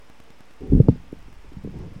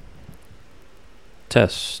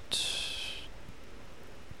Test.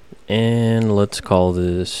 And let's call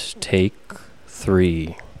this take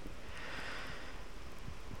 3.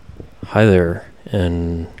 Hi there,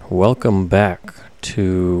 and welcome back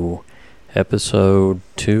to episode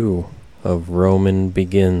 2 of Roman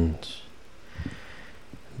Begins.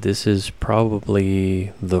 This is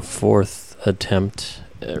probably the 4th attempt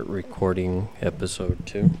at recording episode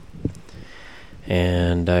 2,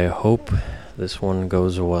 and I hope this one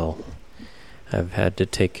goes well. I've had to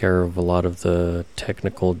take care of a lot of the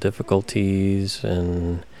technical difficulties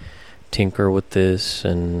and tinker with this,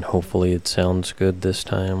 and hopefully it sounds good this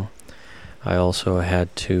time. I also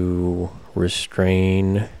had to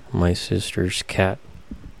restrain my sister's cat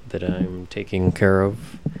that I'm taking care of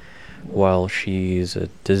while she's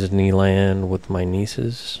at Disneyland with my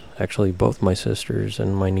nieces. Actually, both my sisters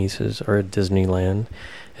and my nieces are at Disneyland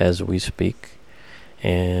as we speak,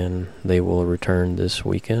 and they will return this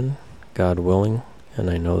weekend, God willing, and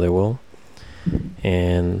I know they will.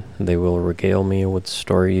 And they will regale me with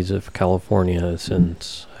stories of California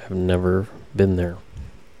since I've never been there.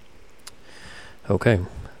 Okay,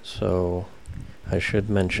 so I should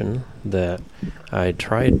mention that I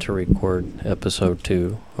tried to record episode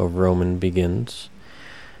 2 of Roman Begins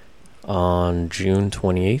on June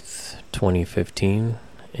 28th, 2015,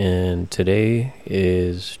 and today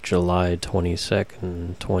is July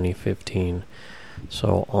 22nd, 2015.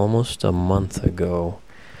 So almost a month ago,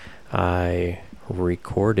 I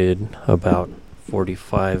recorded about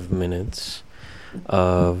 45 minutes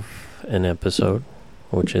of an episode,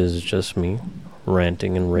 which is just me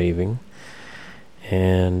ranting and raving.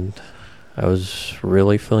 And I was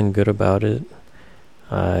really feeling good about it.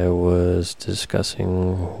 I was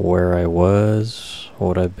discussing where I was,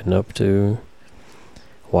 what I've been up to,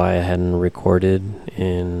 why I hadn't recorded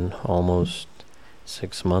in almost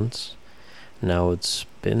 6 months. Now it's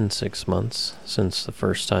been 6 months since the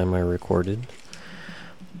first time I recorded.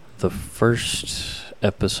 The first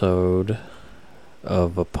episode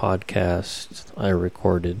of a podcast I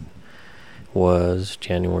recorded was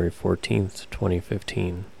January 14th,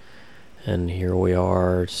 2015. And here we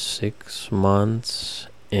are 6 months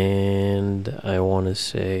and I want to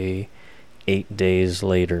say 8 days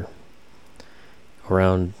later.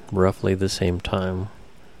 Around roughly the same time.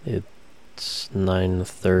 It's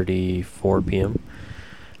 9:34 p.m.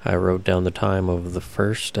 I wrote down the time of the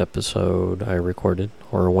first episode I recorded,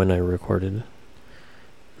 or when I recorded,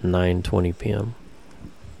 9:20 p.m.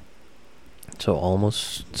 So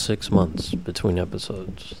almost 6 months between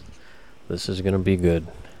episodes. This is going to be good.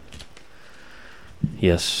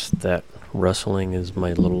 Yes, that rustling is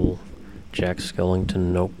my little Jack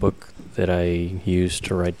Skellington notebook that I use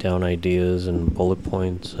to write down ideas and bullet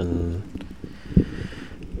points and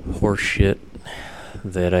horse shit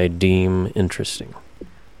that I deem interesting.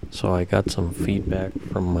 So I got some feedback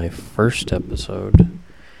from my first episode,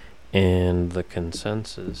 and the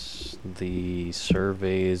consensus, the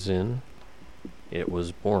surveys in, it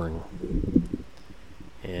was boring.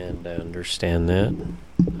 And I understand that.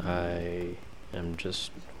 I am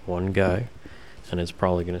just one guy, and it's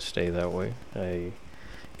probably going to stay that way. I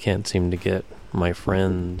can't seem to get my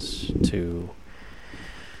friends to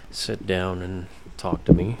sit down and talk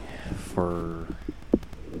to me for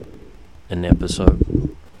an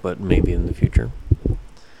episode, but maybe in the future.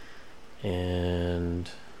 And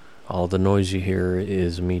all the noise you hear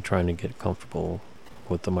is me trying to get comfortable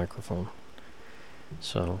with the microphone.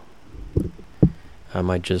 So I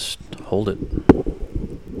might just hold it.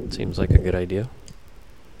 Seems like a good idea.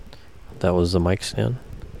 That was the mic stand.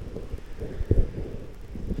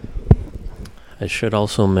 I should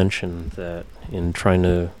also mention that in trying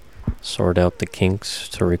to sort out the kinks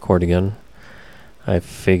to record again, I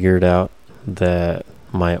figured out that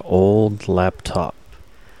my old laptop,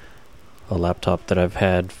 a laptop that I've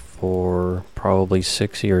had for probably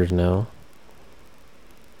 6 years now,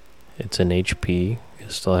 it's an HP,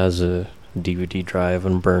 it still has a DVD drive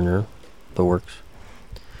and burner, the works.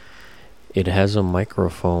 It has a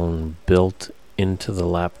microphone built into the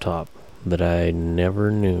laptop that I never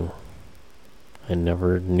knew. I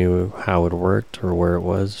never knew how it worked or where it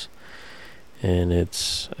was. And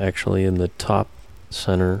it's actually in the top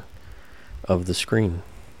center of the screen.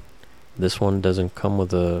 This one doesn't come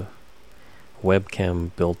with a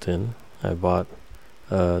webcam built in. I bought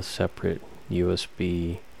a separate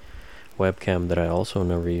USB webcam that I also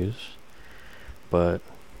never use, but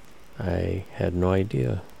I had no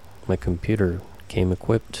idea my computer came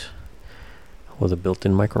equipped with a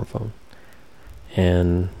built-in microphone.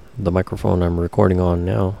 And the microphone I'm recording on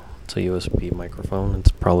now, it's a USB microphone.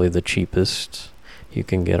 It's probably the cheapest you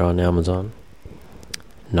can get on Amazon.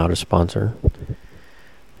 Not a sponsor.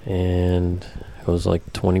 And It was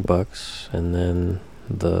like $20, and then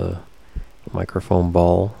the microphone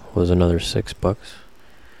ball was another $6.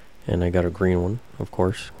 And I got a green one, of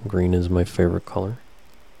course. Green is my favorite color.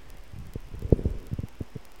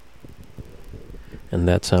 And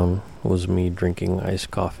that sound was me drinking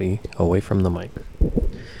iced coffee away from the mic.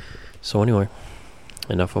 So anyway,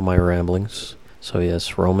 enough of my ramblings. So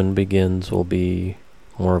yes, Roman Begins will be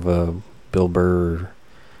more of a Bill Burr,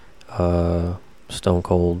 Stone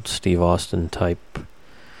Cold Steve Austin type,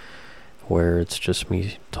 where it's just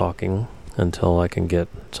me talking until I can get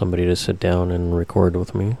somebody to sit down and record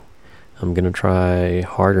with me. I'm going to try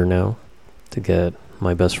harder now to get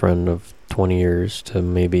my best friend of 20 years to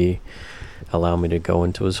maybe allow me to go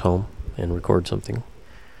into his home and record something,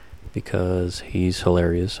 because he's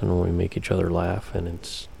hilarious and we make each other laugh, and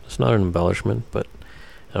it's not an embellishment, but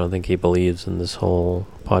I don't think he believes in this whole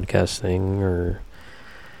podcast thing, or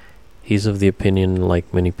he's of the opinion,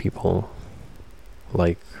 like many people,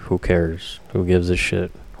 like, who cares? Who gives a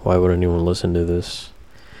shit? Why would anyone listen to this?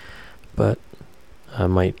 But I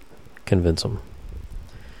might convince him.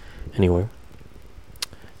 Anyway,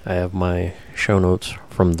 I have my show notes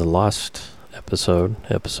from the last episode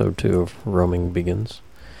 2 of Roaming Begins,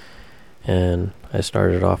 and I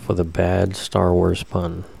started off with a bad Star Wars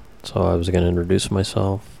pun. So I was going to introduce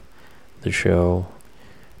myself, the show,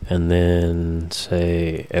 and then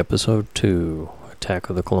say episode 2, Attack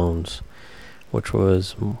of the Clones, which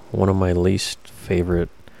was one of my least favorite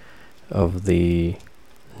of the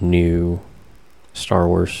new Star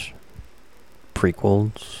Wars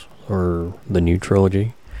prequels, or the new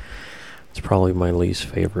trilogy. It's probably my least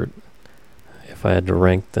favorite. If I had to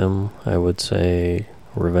rank them, I would say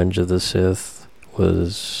Revenge of the Sith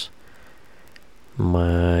was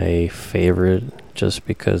my favorite, just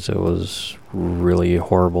because it was really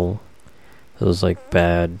horrible. It was like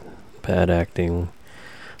bad acting,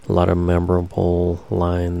 a lot of memorable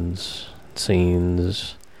lines,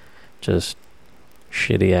 scenes, just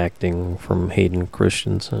shitty acting from Hayden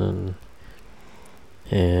Christensen.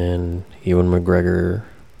 And Ewan McGregor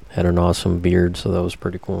had an awesome beard, so that was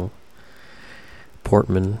pretty cool.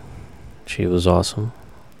 Portman, she was awesome.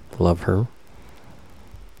 Love her.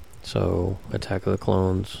 So Attack of the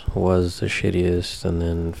Clones was the shittiest, and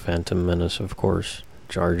then Phantom Menace, of course,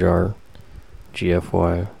 Jar Jar,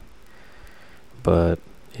 GFY. But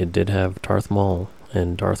it did have Darth Maul,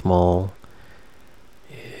 and Darth Maul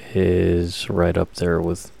is right up there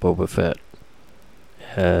with Boba Fett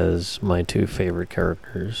as my 2 favorite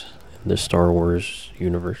characters in the Star Wars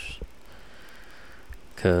universe,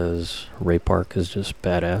 because Ray Park is just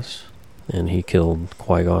badass, and he killed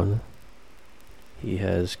Qui-Gon. He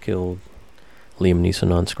has killed Liam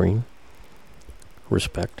Neeson on screen.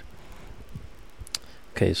 Respect.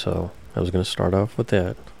 Okay, so I was going to start off with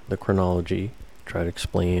that, the chronology, try to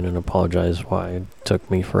explain and apologize why it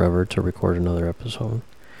took me forever to record another episode.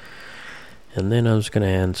 And then I was going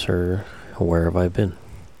to answer, where have I been?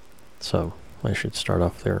 So I should start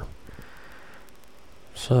off there.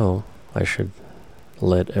 So I should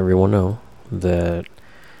let everyone know that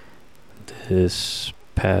this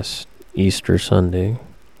past Easter Sunday,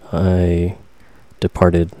 I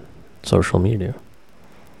departed social media.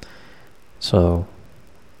 So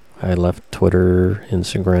I left Twitter,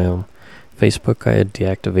 Instagram, Facebook I had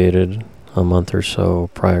deactivated a month or so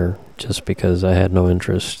prior, just because I had no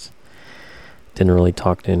interest. Didn't really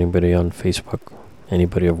talk to anybody on Facebook,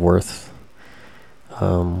 anybody of worth.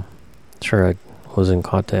 Sure, I was in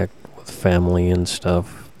contact with family and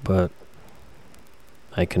stuff, but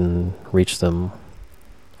I can reach them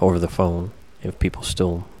over the phone if people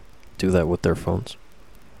still do that with their phones,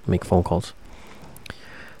 make phone calls.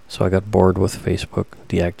 So I got bored with Facebook,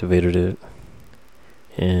 deactivated it,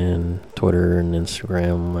 and Twitter and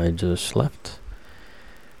Instagram I just left.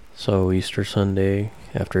 So Easter Sunday,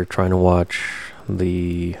 after trying to watch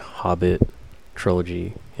the Hobbit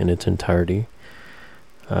trilogy in its entirety,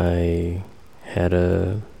 I had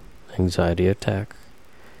a anxiety attack,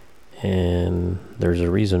 and there's a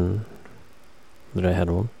reason that I had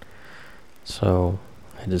one. So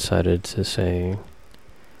I decided to say,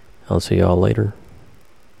 I'll see y'all later,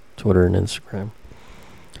 Twitter and Instagram.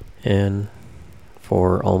 And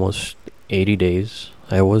for almost 80 days,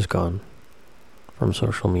 I was gone from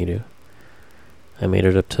social media. I made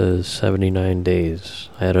it up to 79 days.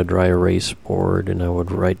 I had a dry erase board, and I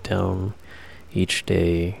would write down each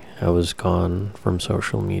day I was gone from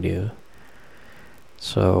social media.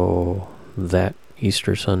 So that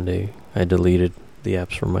Easter Sunday, I deleted the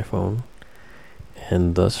apps from my phone,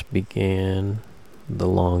 and thus began the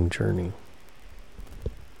long journey.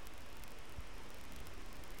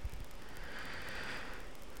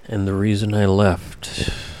 And the reason I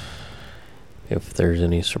left if there's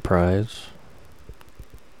any surprise,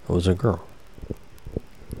 it was a girl.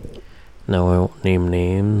 Now, I won't name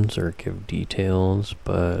names or give details,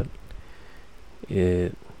 but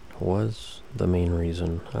it was the main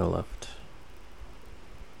reason I left.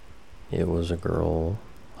 It was a girl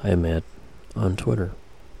I met on Twitter.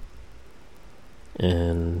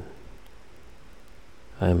 And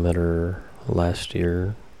I met her last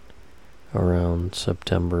year around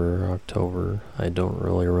September, October. I don't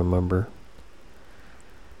really remember.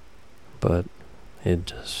 But it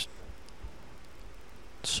just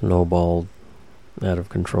snowballed out of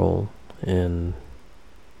control, and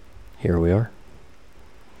here we are.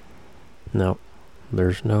 Now,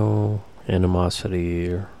 there's no animosity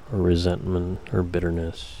or resentment or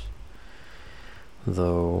bitterness,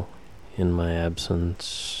 though in my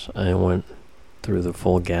absence I went through the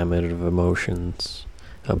full gamut of emotions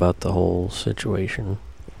about the whole situation.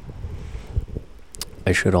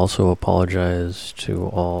 I should also apologize to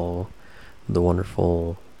all the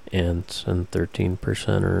wonderful ants and 13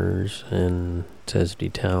 percenters and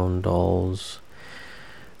Tesdy Town dolls,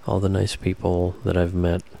 all the nice people that I've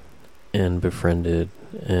met and befriended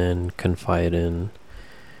and confided in,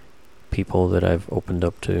 people that I've opened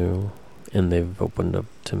up to and they've opened up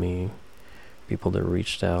to me, people that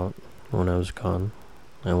reached out when I was gone.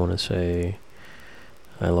 I want to say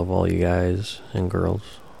I love all you guys and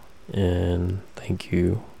girls, and thank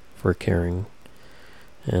you for caring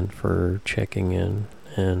and for checking in.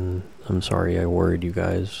 And I'm sorry I worried you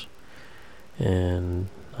guys, and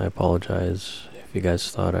I apologize if you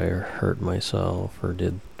guys thought I hurt myself or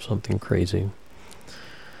did something crazy.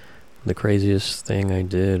 The craziest thing I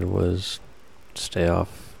did was stay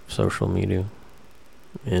off social media,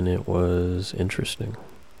 and it was interesting.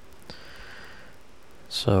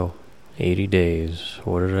 So, 80 days,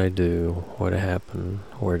 what did I do? What happened?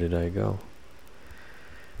 Where did I go?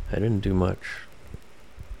 I didn't do much.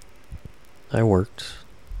 I worked,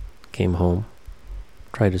 came home,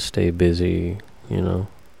 tried to stay busy,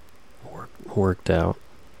 worked out.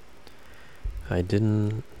 I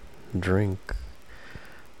didn't drink.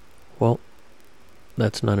 Well,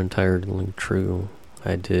 that's not entirely true.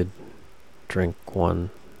 I did drink one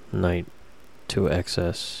night to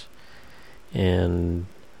excess, and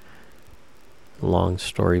long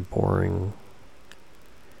story boring,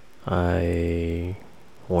 I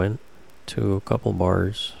went to a couple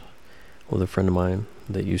bars with a friend of mine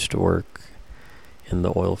that used to work in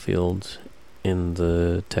the oil fields in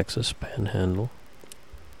the Texas Panhandle,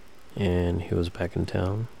 and he was back in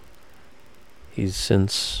town. He's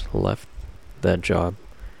since left that job.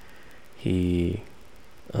 He,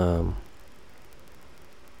 I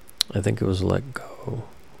think it was let go.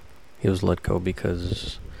 He was let go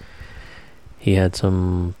because he had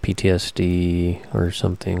some PTSD or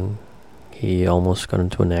something. He almost got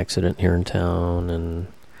into an accident here in town, and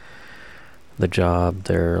the job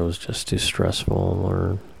there was just too stressful,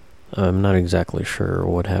 or I'm not exactly sure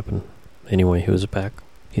what happened. Anyway, he was back.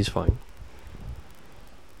 He's fine.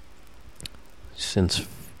 Since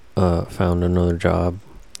found another job,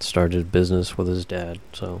 started business with his dad,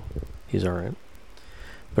 so he's alright.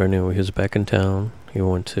 But anyway, he was back in town. He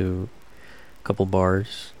went to a couple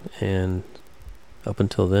bars, and up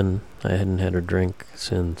until then, I hadn't had a drink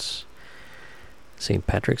since St.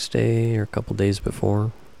 Patrick's Day or a couple days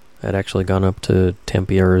before. I'd actually gone up to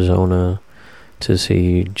Tempe, Arizona to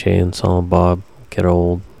see Jay and Silent Bob get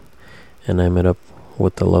old, and I met up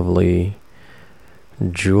with the lovely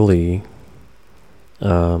Julie,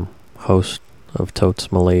 host of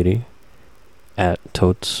Totes Milady, at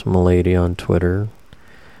Totes Milady on Twitter.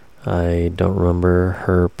 I don't remember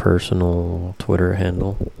her personal Twitter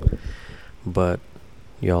handle, but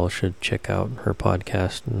y'all should check out her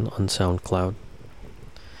podcast on SoundCloud.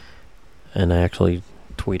 And I actually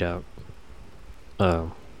tweet out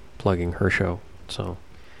plugging her show. So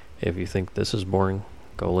if you think this is boring,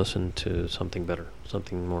 go listen to something better,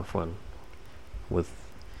 something more fun, with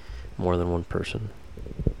more than one person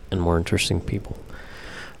and more interesting people.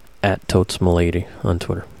 At Totes Milady on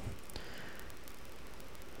Twitter.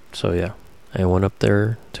 So yeah, I went up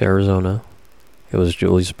there to Arizona. It was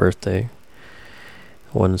Julie's birthday.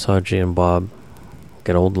 Went and saw Jay and Bob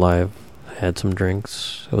get old live. Had some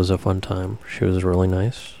drinks. It was a fun time. She was really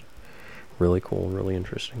nice, really cool, really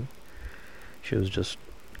interesting. She was just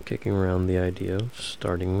kicking around the idea of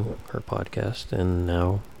starting her podcast, and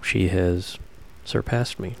now she has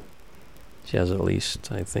surpassed me. She has at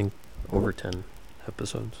least, I think, over 10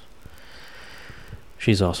 episodes.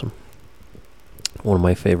 She's awesome. One of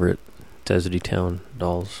my favorite Tesdy Town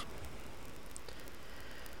dolls.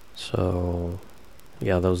 So,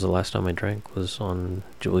 yeah, that was the last time I drank, was on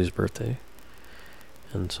Julie's birthday.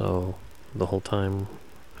 And so, the whole time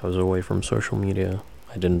I was away from social media,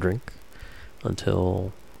 I didn't drink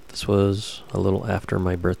until this was a little after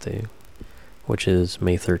my birthday, which is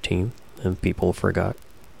May 13th, and people forgot.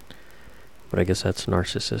 But I guess that's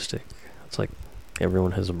narcissistic. It's like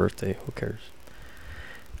everyone has a birthday, who cares?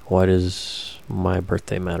 Why does my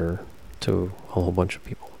birthday matter to a whole bunch of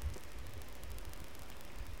people?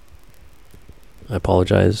 I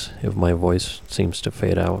apologize if my voice seems to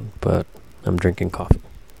fade out, but I'm drinking coffee.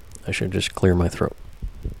 I should just clear my throat.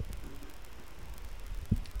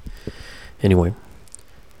 Anyway,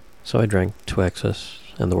 so I drank to excess,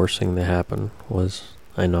 and the worst thing that happened was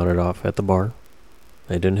I nodded off at the bar.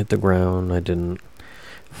 I didn't hit the ground, I didn't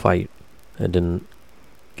fight, I didn't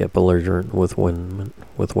get belligerent with women.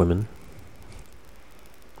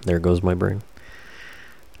 There goes my brain.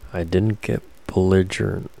 I didn't get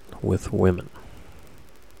belligerent with women.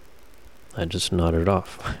 I just nodded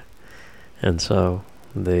off. And so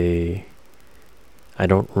I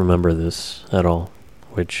don't remember this at all,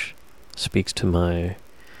 which speaks to my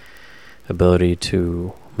ability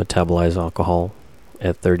to metabolize alcohol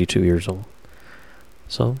at 32 years old.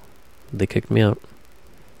 So they kicked me out,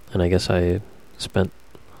 and I guess I spent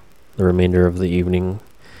the remainder of the evening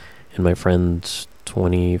in my friend's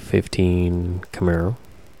 2015 Camaro.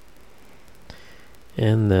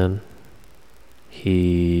 And then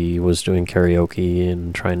he was doing karaoke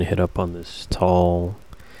and trying to hit up on this tall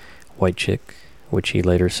white chick, which he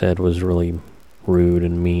later said was really rude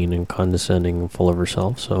and mean and condescending and full of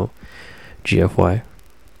herself. So GFY.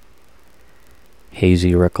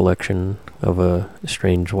 Hazy recollection of a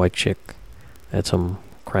strange white chick at some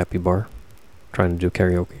crappy bar trying to do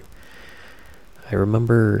karaoke. I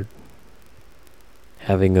remember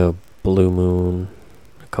having a blue moon,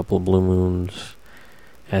 a couple of blue moons,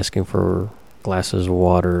 asking for glasses of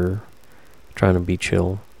water, trying to be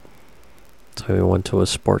chill. So we went to a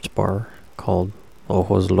sports bar called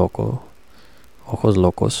Ojos Locos,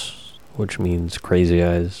 which means crazy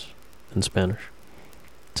eyes in Spanish.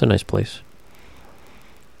 It's a nice place.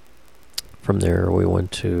 From there we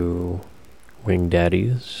went to Wing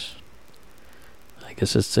Daddy's. I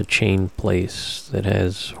guess it's a chain place that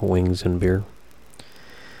has wings and beer.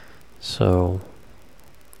 So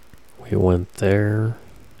we went there,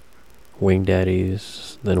 Wing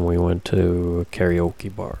Daddy's, then we went to a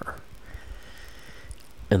karaoke bar.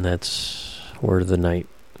 And that's where the night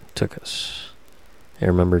took us. I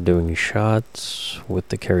remember doing shots with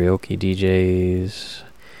the karaoke DJs.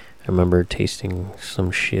 I remember tasting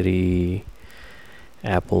some shitty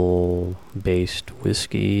apple-based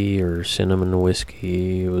whiskey or cinnamon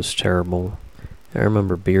whiskey. It was terrible. I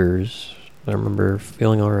remember beers. I remember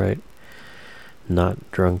feeling alright.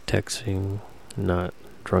 Not drunk texting, not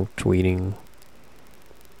drunk tweeting.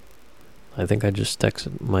 I think I just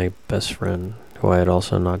texted my best friend, who I had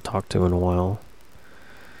also not talked to in a while.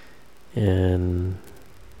 And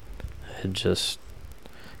I had just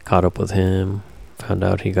caught up with him, found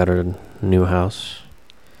out he got a new house,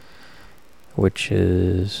 which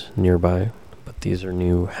is nearby, but these are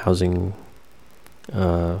new housing,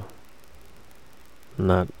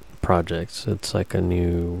 not projects. It's like a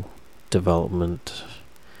new development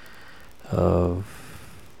of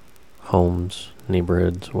homes,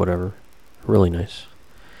 neighborhoods, whatever. Really nice.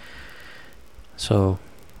 So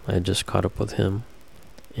I just caught up with him,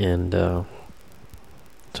 and so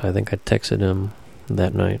I think I texted him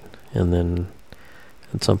that night, and then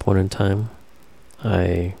at some point in time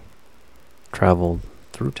I traveled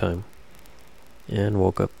through time and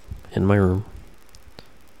woke up in my room.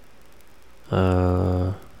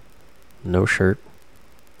 No shirt,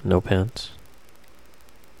 no pants.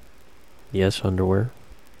 Yes, underwear.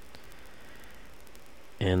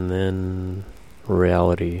 And then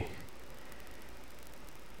reality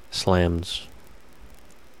slams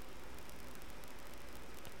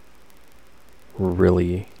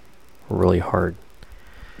really, really hard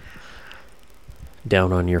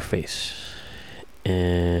down on your face.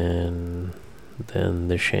 And then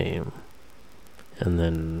the shame. And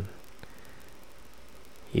then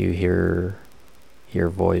you hear your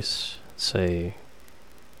voice say,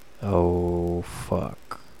 "Oh,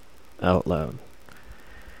 fuck," out loud.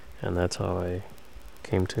 And that's how I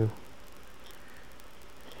came to.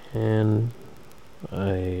 And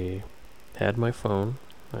I had my phone.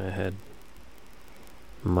 I had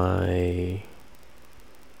my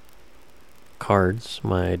cards,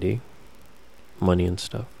 my ID, money and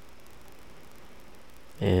stuff.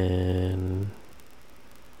 And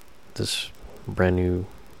this brand new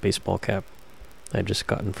baseball cap I just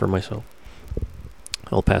gotten for myself.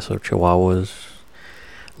 El Paso Chihuahuas,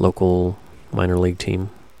 local minor league team.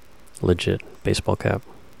 Legit baseball cap.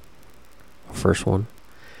 First one.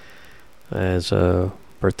 as a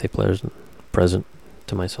birthday present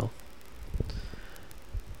to myself.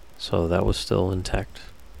 So that was still intact.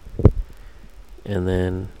 And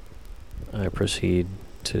then I proceed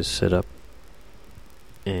to sit up,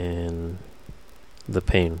 and the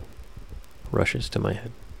pain rushes to my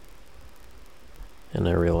head. And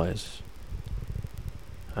I realize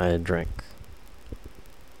I had drank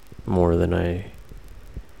more than I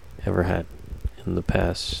ever had in the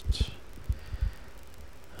past,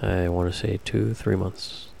 I want to say 2-3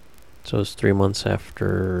 months. So it's 3 months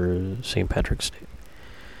after St. Patrick's Day.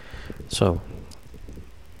 So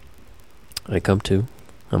I come to,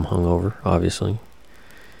 I'm hungover, obviously,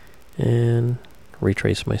 and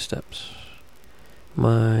retrace my steps.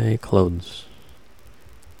 My clothes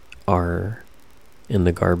are in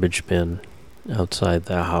the garbage bin outside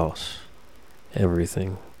the house.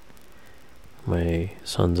 Everything. My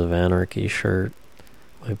Sons of Anarchy shirt,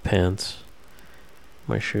 my pants,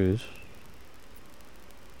 my shoes.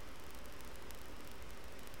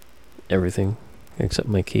 Everything except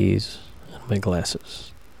my keys and my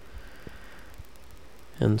glasses.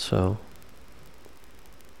 And so,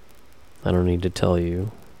 I don't need to tell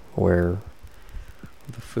you where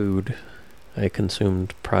the food I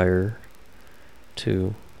consumed prior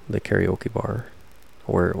to the karaoke bar,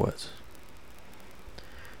 where it was.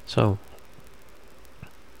 So,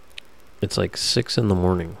 it's like 6 in the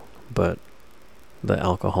morning, but the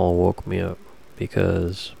alcohol woke me up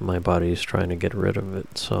because my body's trying to get rid of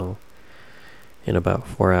it. So, in about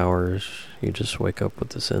 4 hours, you just wake up with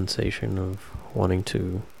the sensation of wanting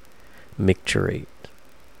to micturate,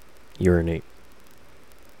 urinate,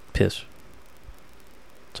 piss.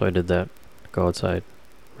 So I did that, go outside,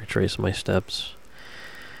 retrace my steps,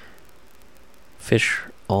 fish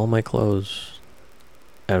all my clothes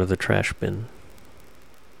out of the trash bin,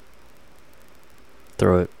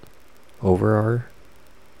 throw it over our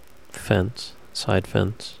fence, side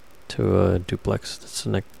fence, to a duplex that's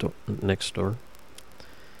next door.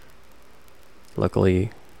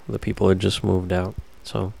 Luckily, the people had just moved out,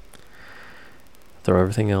 so throw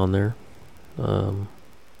everything on there.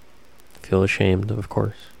 Feel ashamed, of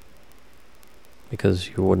course, because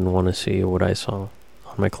you wouldn't want to see what I saw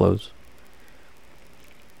on my clothes.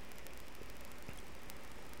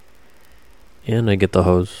 And I get the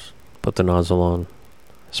hose, put the nozzle on,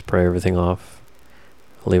 spray everything off,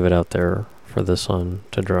 leave it out there for the sun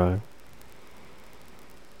to dry.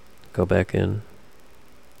 Go back in,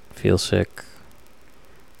 feel sick,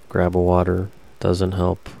 grab a water, doesn't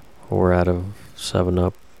help. We're out of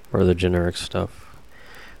 7-Up or the generic stuff,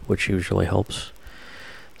 which usually helps.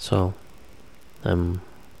 So, I'm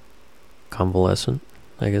convalescent,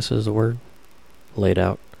 I guess is the word. Laid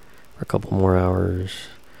out for a couple more hours.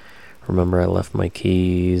 Remember, I left my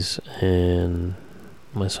keys and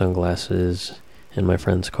my sunglasses in my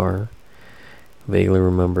friend's car. Vaguely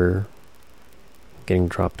remember getting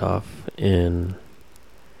dropped off and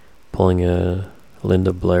pulling a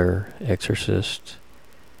Linda Blair Exorcist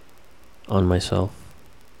on myself.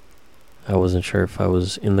 I wasn't sure if I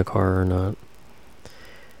was in the car or not.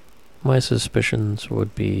 My suspicions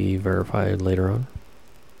would be verified later on.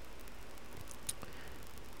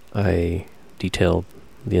 I detailed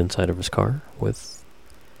the inside of his car with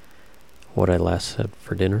what I last said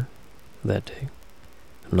for dinner that day.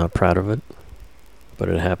 I'm not proud of it, but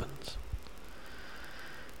it happens.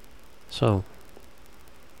 So,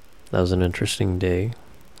 that was an interesting day,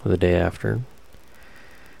 the day after,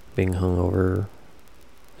 being hungover,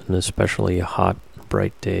 an especially hot,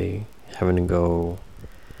 bright day, having to go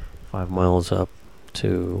 5 miles up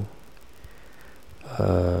to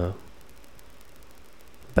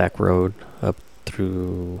back road up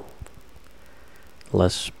through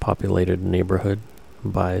less populated neighborhood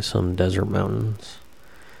by some desert mountains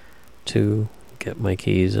to get my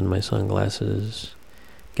keys and my sunglasses,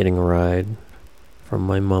 getting a ride from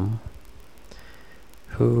my mom,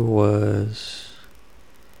 who was,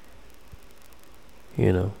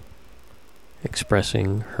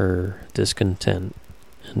 expressing her discontent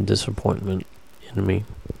and disappointment in me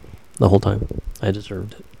the whole time. I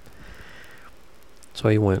deserved it. So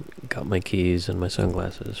I went, got my keys and my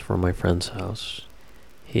sunglasses from my friend's house.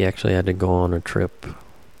 He actually had to go on a trip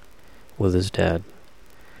with his dad,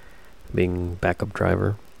 being backup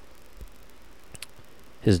driver.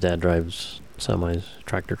 His dad drives semis,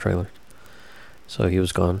 tractor trailers. So he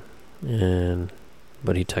was gone,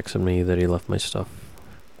 but he texted me that he left my stuff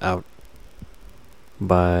out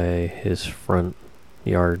by his front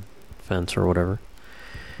yard fence or whatever.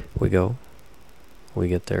 We go. We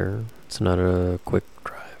get there. It's not a quick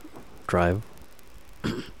drive.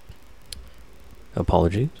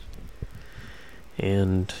 Apologies.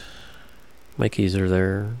 And my keys are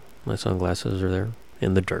there. My sunglasses are there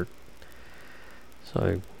in the dirt. So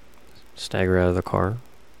I stagger out of the car,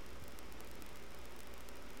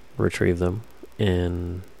 retrieve them,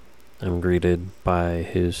 and I'm greeted by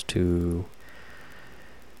his two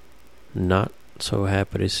not so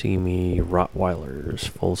happy to see me Rottweilers,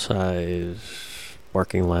 full size,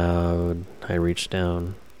 barking loud. I reach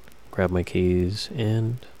down, grab my keys,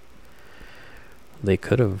 and they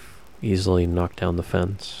could have easily knocked down the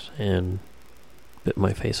fence and bit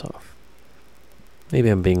my face off. Maybe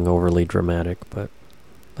I'm being overly dramatic, but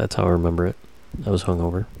that's how I remember it. I was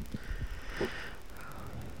hungover.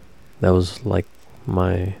 That was like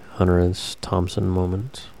my Hunter S. Thompson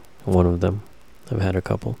moment. One of them. I've had a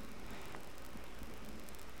couple.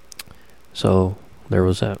 So there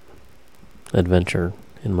was that adventure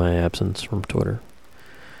in my absence from Twitter.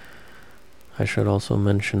 I should also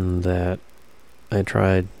mention that I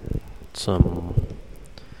tried some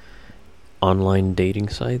online dating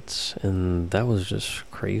sites, and that was just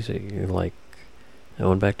crazy. Like, I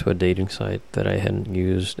went back to a dating site that I hadn't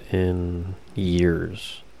used in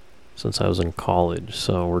years, since I was in college,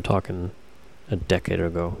 so we're talking a decade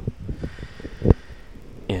ago.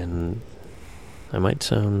 And I might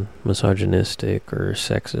sound misogynistic or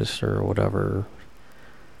sexist or whatever,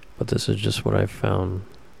 but this is just what I've found,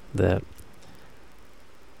 that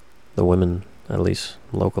the women, at least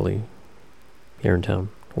locally, here in town,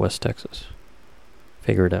 West Texas,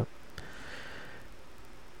 figure it out.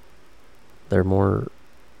 They're more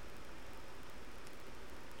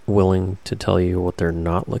willing to tell you what they're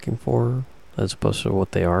not looking for as opposed to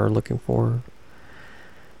what they are looking for.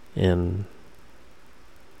 And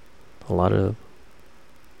a lot of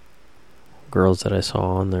girls that I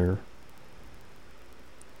saw on there,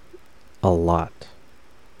 a lot,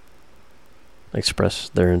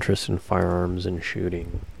 expressed their interest in firearms and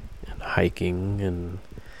shooting and hiking and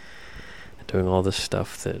doing all this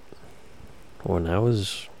stuff that when I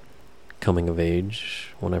was coming of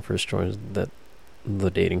age, when I first joined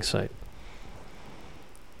the dating site,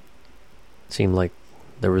 it seemed like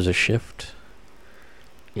there was a shift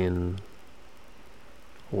in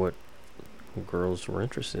what girls were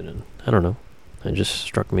interested in. I don't know. It just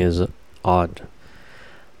struck me as odd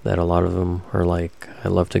that a lot of them are like, I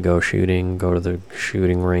love to go shooting, go to the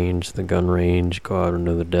shooting range, the gun range, go out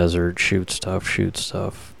into the desert, shoot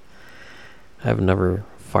stuff. I've never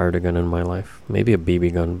fired a gun in my life. Maybe a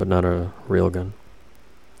BB gun, but not a real gun.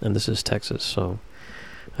 And this is Texas, so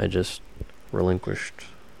I just relinquished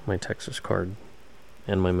my Texas card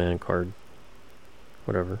and my man card,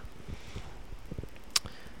 whatever.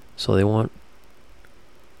 So they want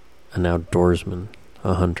an outdoorsman,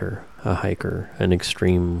 a hunter, a hiker, an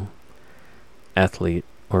extreme athlete,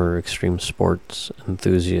 or extreme sports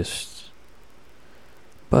enthusiast.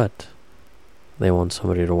 But they want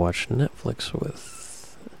somebody to watch Netflix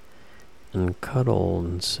with and cuddle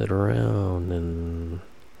and sit around and,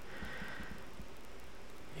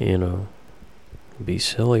 you know, be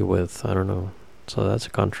silly with. I don't know. So that's a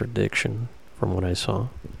contradiction from what I saw.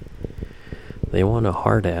 They want a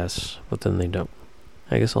hard ass, but then they don't.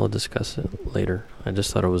 I guess I'll discuss it later. I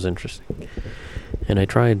just thought it was interesting. And I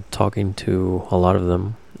tried talking to a lot of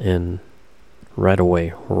them, and right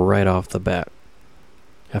away, right off the bat,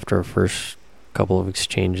 after our first couple of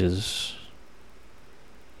exchanging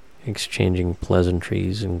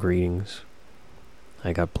pleasantries and greetings,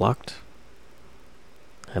 I got blocked.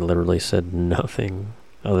 I literally said nothing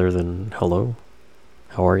other than, hello,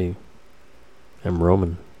 how are you? I'm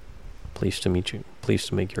Roman. Pleased to meet you. Pleased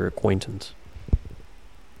to make your acquaintance.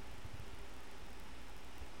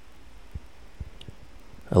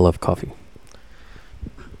 I love coffee.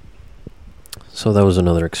 So that was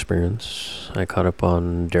another experience. I caught up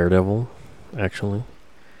on Daredevil, actually.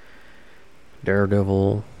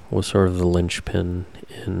 Daredevil was sort of the linchpin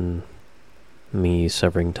in me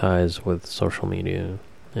severing ties with social media,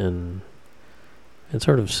 and it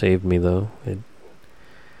sort of saved me, though. It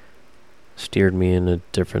steered me in a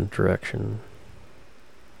different direction.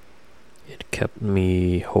 It kept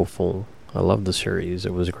me hopeful. I loved the series.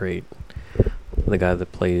 It was great. The guy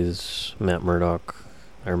that plays Matt Murdock,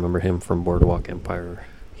 I remember him from Boardwalk Empire.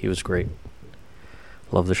 He was great.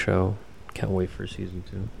 Love the show. Can't wait for season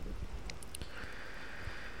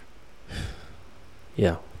 2.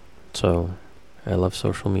 Yeah. So, I love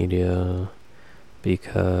social media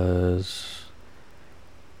because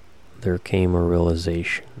there came a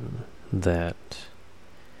realization that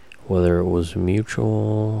whether it was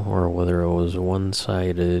mutual or whether it was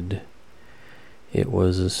one-sided, it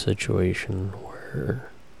was a situation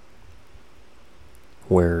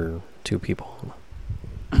where two people,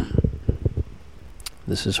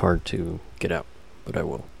 this is hard to get out, but I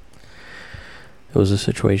will. It was a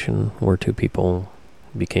situation where two people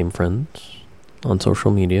became friends on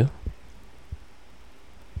social media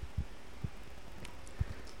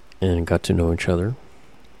and got to know each other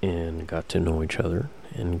and got to know each other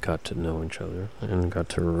and got to know each other and got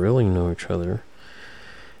to really know each other,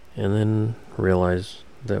 and then realized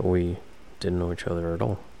that we didn't know each other at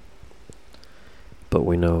all. But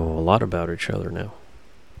we know a lot about each other now.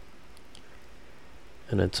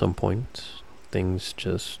 And at some point, things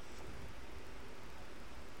just,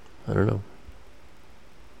 I don't know,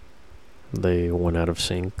 they went out of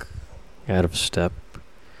sync, out of step.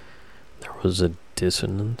 There was a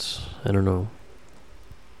dissonance. I don't know.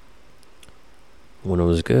 When it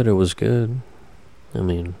was good, it was good. I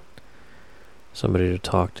mean, somebody to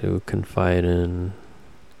talk to, confide in,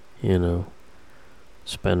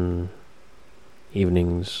 spend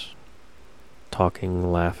evenings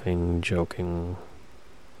talking, laughing, joking,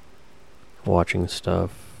 watching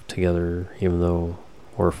stuff together, even though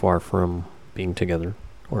we're far from being together,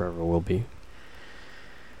 or ever will be.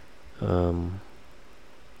 And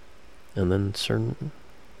then certain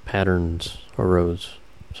patterns arose,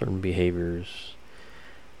 certain behaviors.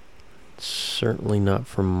 Certainly not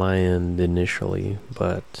from my end initially,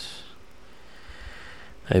 but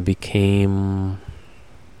I became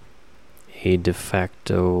a de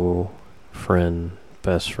facto friend,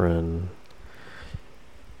 best friend,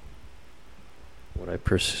 what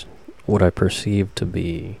I perceived to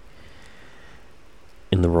be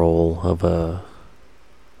in the role of a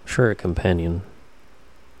companion,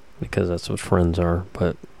 because that's what friends are,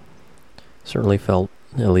 but certainly felt,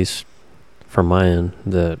 at least from my end,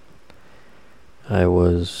 that I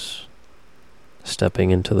was stepping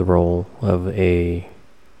into the role of a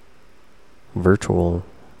virtual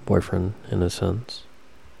boyfriend, in a sense,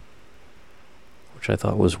 which I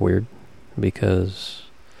thought was weird, because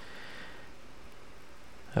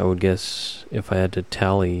I would guess if I had to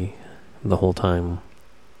tally the whole time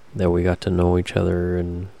that we got to know each other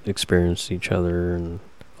and experienced each other and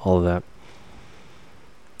all of that,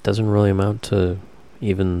 doesn't really amount to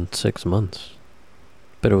even 6 months.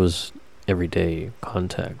 But it was everyday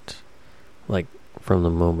contact, like from the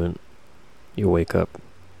moment you wake up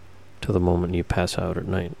to the moment you pass out at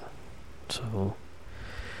night. So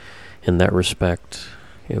in that respect,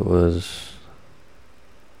 it was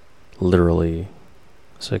literally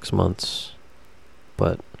 6 months,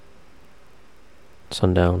 but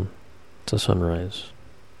sundown to sunrise.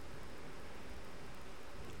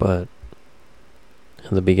 But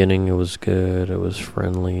in the beginning, it was good, it was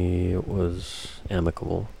friendly, it was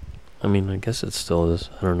amicable. I mean, I guess it still is.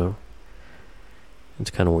 I don't know. It's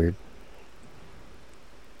kind of weird.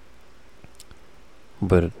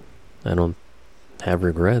 But I don't have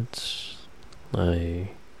regrets. I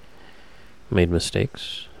made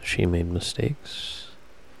mistakes. She made mistakes.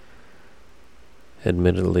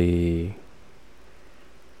 Admittedly,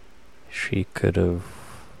 she could have,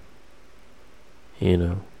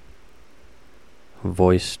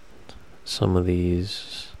 voiced some of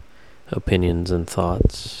these opinions and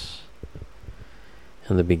thoughts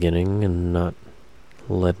in the beginning and not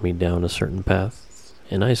led me down a certain path.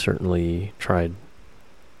 And I certainly tried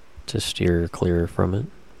to steer clear from it,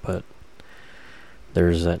 but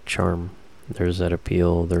there's that charm, there's that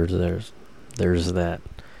appeal, there's that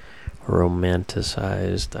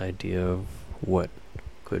romanticized idea of what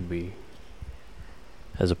could be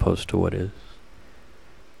as opposed to what is.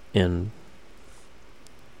 And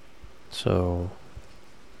so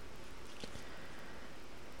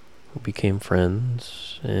we became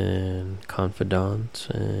friends and confidants,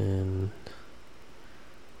 and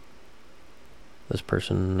this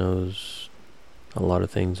person knows a lot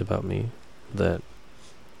of things about me that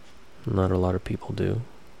not a lot of people do.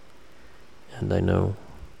 And I know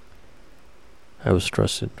I was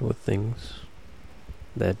trusted with things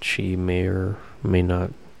that she may or may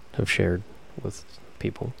not have shared with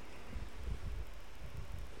people.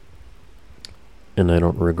 And I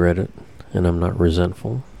don't regret it, and I'm not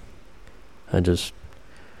resentful. There's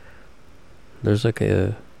like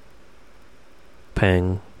a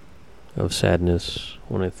pang of sadness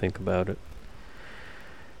when I think about it,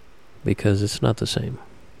 because it's not the same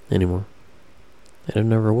anymore, and it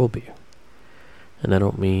never will be. And I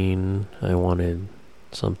don't mean I wanted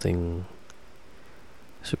something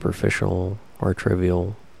superficial or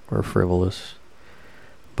trivial or frivolous,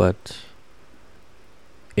 but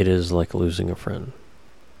it is like losing a friend,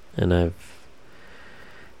 and I've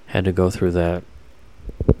had to go through that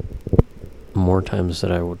more times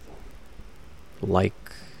than I would like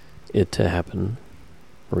it to happen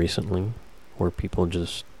recently, where people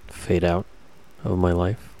just fade out of my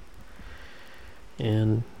life.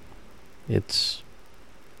 And it's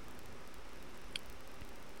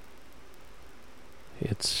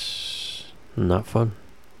not fun.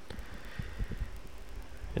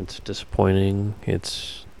 It's disappointing.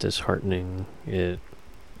 It's disheartening.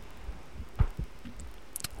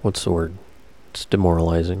 What's the word? It's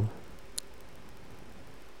demoralizing.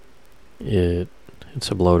 It's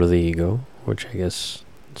a blow to the ego, which I guess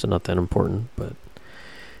it's not that important, but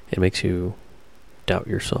it makes you doubt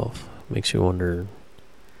yourself. It makes you wonder,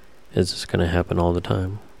 is this going to happen all the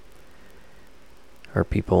time? Are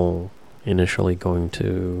people initially going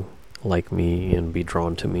to like me and be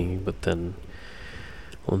drawn to me, but then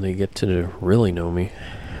when they get to really know me,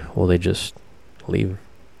 will they just leave,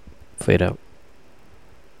 fade out?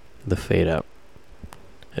 The fade out.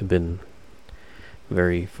 I've been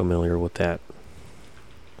very familiar with that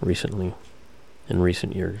recently, in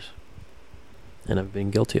recent years, and I've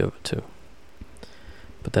been guilty of it too.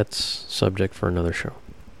 But that's subject for another show,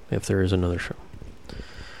 if there is another show.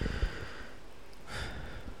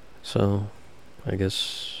 So, I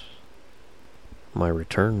guess my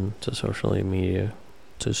return to social media,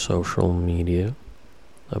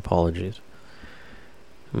 apologies,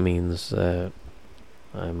 means that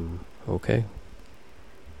I'm okay.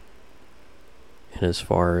 And as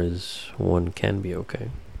far as one can be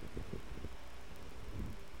okay.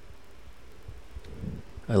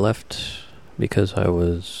 I left because I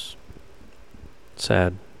was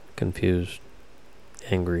sad, confused,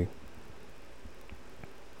 angry.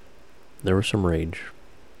 There was some rage.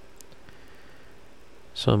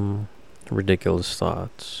 Some ridiculous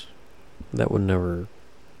thoughts that would never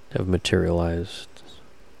have materialized.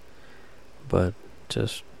 But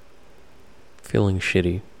just feeling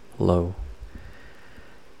shitty, low.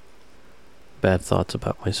 Bad thoughts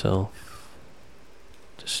about myself.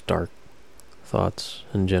 Just dark thoughts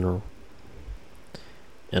in general.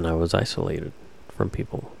 And I was isolated from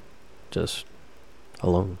people. Just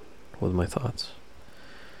alone with my thoughts.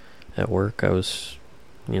 At work, I was,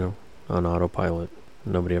 on autopilot.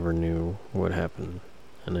 Nobody ever knew what happened,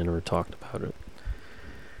 and I never talked about it.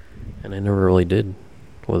 And I never really did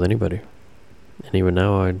with anybody. And even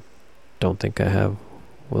now, I don't think I have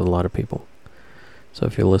with a lot of people. So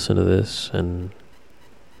if you listen to this and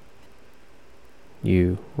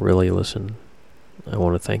you really listen, I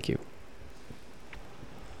want to thank you.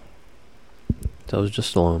 So I was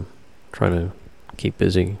just alone, trying to keep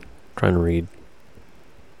busy, trying to read.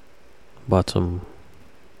 Bought some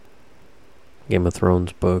Game of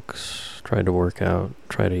Thrones books, tried to work out,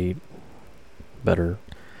 try to eat better.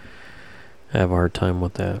 I have a hard time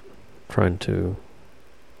with that, trying to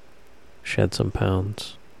shed some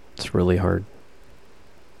pounds. It's really hard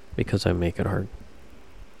because I make it hard.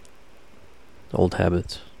 Old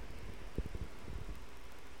habits.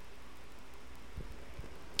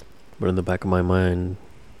 But in the back of my mind,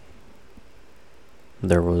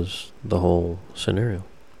 there was the whole scenario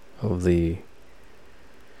of the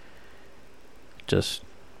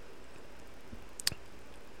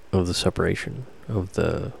separation, of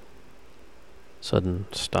the sudden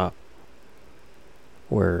stop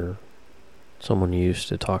where someone you used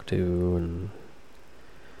to talk to and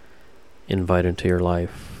invite into your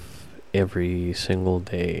life every single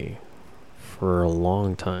day for a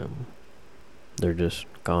long time, they're just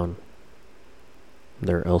gone.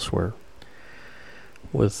 They're elsewhere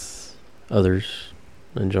with others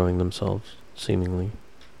enjoying themselves, seemingly.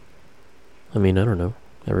 I mean, I don't know.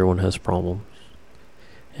 Everyone has problems.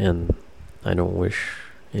 And I don't wish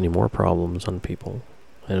any more problems on people.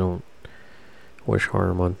 I don't wish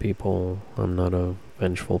harm on people. I'm not a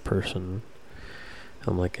vengeful person.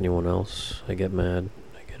 I'm like anyone else. I get mad.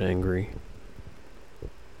 I get angry.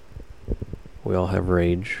 We all have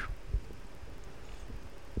rage.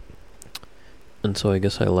 And so I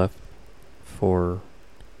guess I left for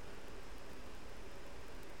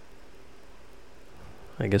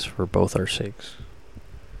both our sakes,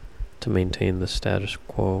 to maintain the status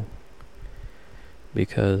quo.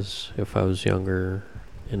 Because if I was younger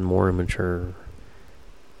and more immature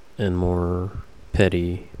and more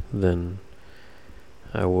petty, then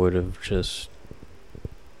I would have just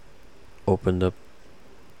opened up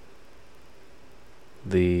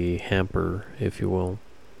the hamper, if you will,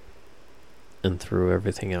 and threw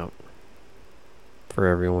everything out for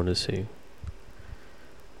everyone to see,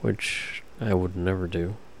 which I would never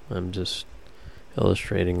do. I'm just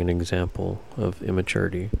illustrating an example of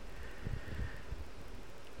immaturity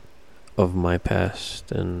of my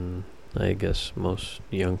past, and I guess most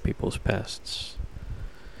young people's pasts.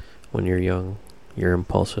 When you're young, you're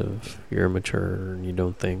impulsive, you're immature, and you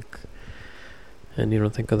don't think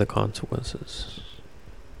of the consequences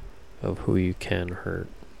of who you can hurt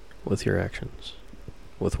with your actions,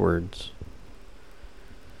 with words.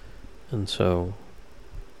 And so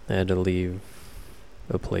I had to leave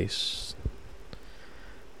a place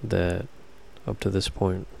that up to this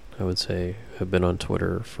point, I would say I've been on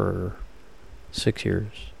Twitter for 6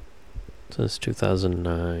 years. Since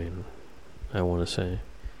 2009, I want to say.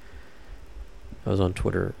 I was on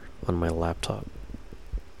Twitter on my laptop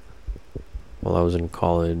while I was in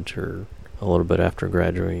college or a little bit after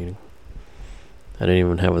graduating. I didn't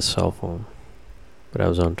even have a cell phone, but I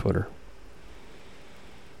was on Twitter.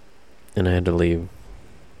 And I had to leave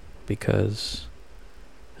because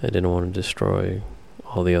I didn't want to destroy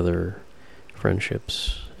all the other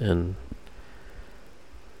friendships, and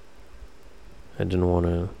I didn't want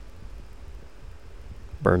to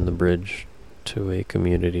burn the bridge to a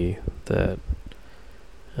community that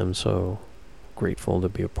I'm so grateful to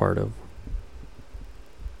be a part of.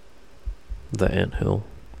 The Anthill.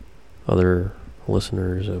 Other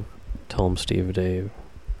listeners of Tell 'em Steve Dave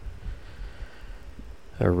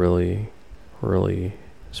a really, really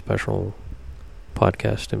special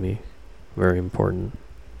podcast to me. Very important.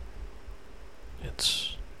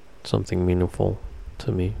 It's something meaningful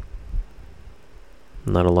to me.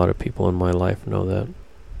 Not a lot of people in my life know that.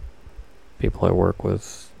 People I work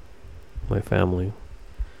with, my family,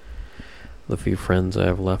 the few friends I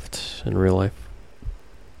have left in real life,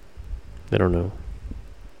 they don't know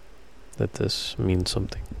that this means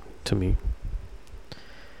something to me.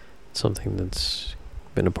 It's something that's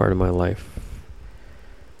been a part of my life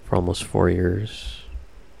for almost 4 years.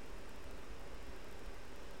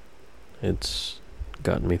 It's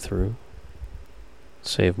gotten me through,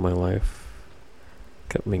 saved my life,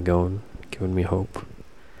 kept me going, given me hope.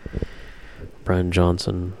 Brian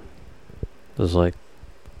Johnson is like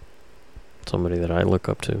somebody that I look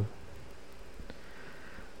up to,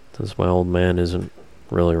 since my old man isn't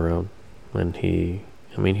really around. And he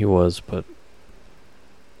was, but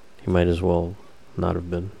he might as well not have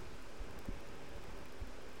been.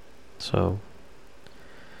 So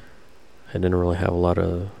I didn't really have a lot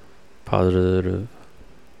of positive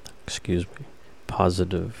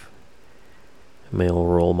male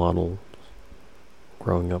role models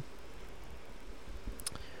growing up.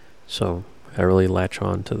 So I really latch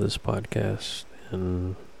on to this podcast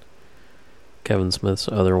and Kevin Smith's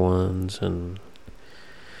other ones, and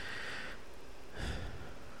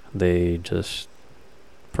they just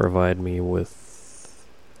provide me with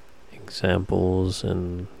examples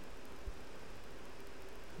and,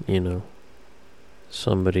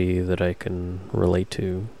 somebody that I can relate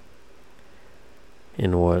to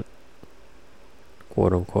in what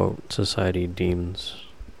quote-unquote society deems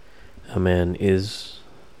a man is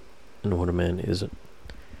and what a man isn't.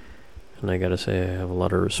 And I gotta say, I have a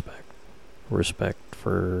lot of respect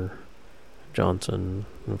for Johnson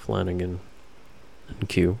and Flanagan and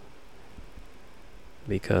Q,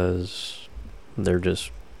 because they're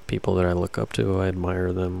just people that I look up to. I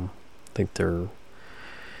admire them. I think they're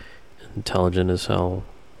intelligent as hell,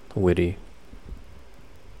 witty,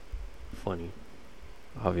 funny,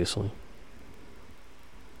 obviously.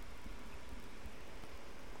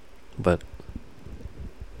 But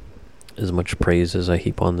as much praise as I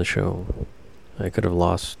heap on the show, I could have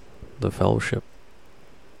lost the fellowship,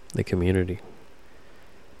 the community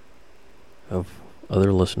of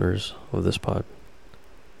other listeners of this pod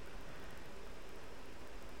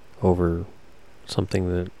over something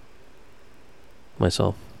that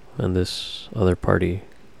myself and this other party,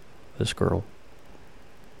 this girl,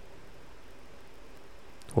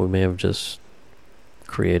 we may have just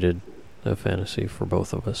created a fantasy for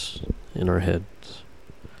both of us in our heads,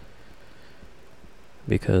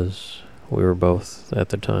 because we were both at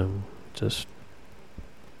the time just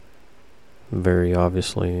very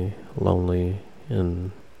obviously lonely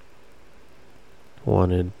and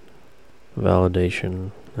wanted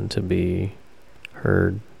validation and to be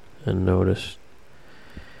heard and noticed.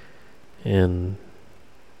 And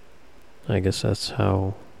I guess that's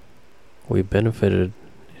how we benefited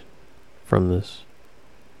from this.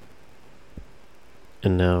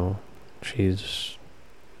 And now she's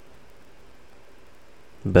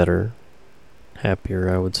better,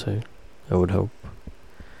 happier, I would say. I would hope.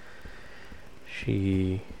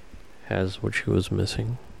 She has what she was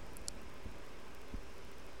missing,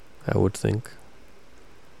 I would think.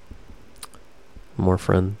 More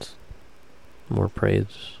friends, more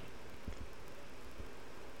praise,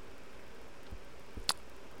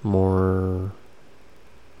 more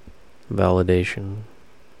validation,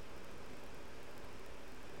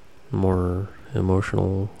 more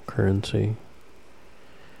emotional currency.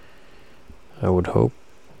 I would hope.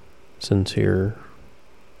 Sincere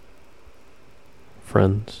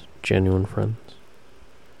friends, genuine friends.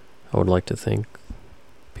 I would like to think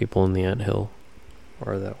people in the Anthill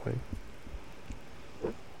are that way.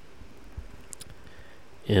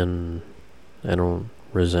 And I don't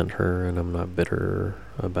resent her and I'm not bitter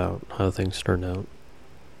about how things turned out.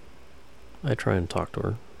 I try and talk to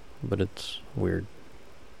her, but it's weird.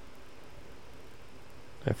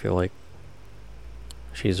 I feel like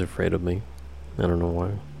she's afraid of me. I don't know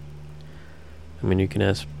why. I mean, you can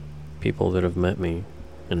ask people that have met me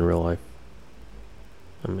in real life.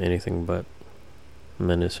 I'm anything but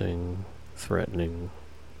menacing, threatening.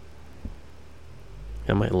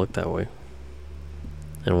 I might look that way.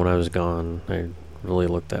 And when I was gone, I really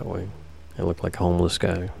looked that way. I looked like a homeless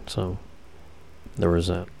guy, so there was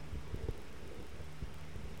that.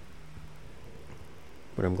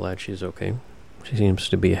 But I'm glad she's okay. She seems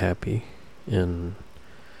to be happy, and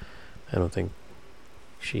I don't think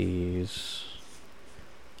she's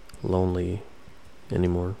lonely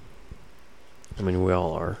anymore. I mean, we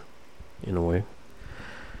all are, in a way.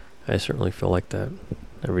 I certainly feel like that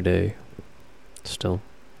every day still.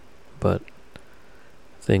 But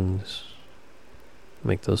things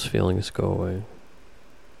make those feelings go away.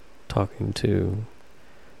 Talking to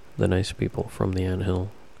the nice people from the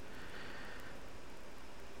anthill.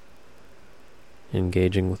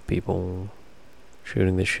 Engaging with people.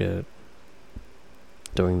 Shooting the shit.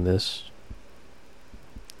 Doing this.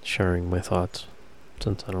 Sharing my thoughts.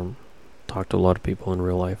 Since I don't talk to a lot of people in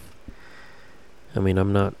real life. I mean,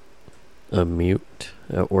 I'm not a mute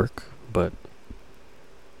at work, but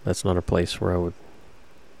that's not a place where I would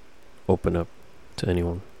open up to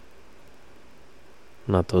anyone.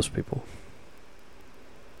 Not those people.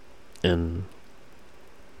 And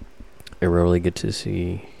I rarely get to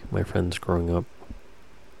see my friends growing up.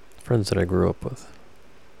 Friends that I grew up with.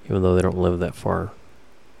 Even though they don't live that far.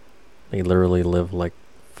 They literally live like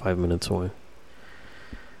 5 minutes away.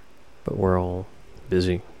 But we're all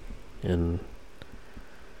busy and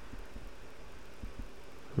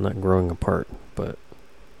not growing apart, but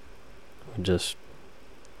we just,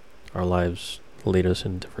 our lives lead us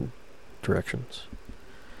in different directions.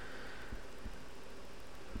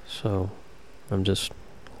 So I'm just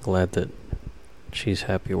glad that she's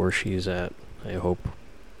happy where she's at, I hope.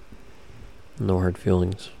 No hard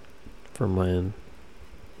feelings from my end.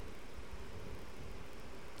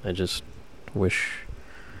 I just wish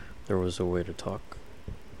there was a way to talk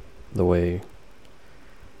the way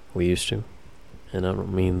we used to. And I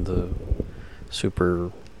don't mean the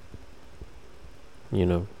super,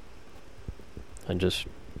 I just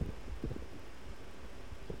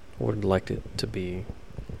would like it to be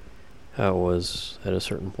how it was at a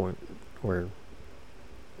certain point where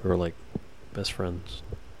we were like best friends.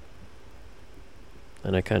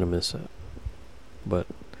 And I kind of miss that. But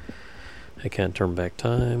I can't turn back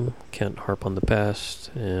time, can't harp on the past,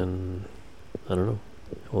 and I don't know.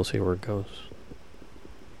 We'll see where it goes.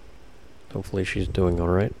 Hopefully she's doing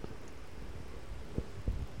alright.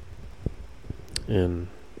 And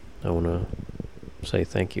I want to say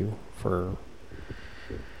thank you for,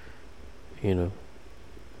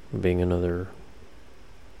 being another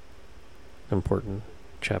important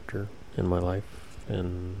chapter in my life,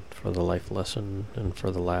 and for the life lesson, and for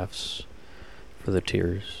the laughs, for the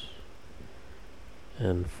tears,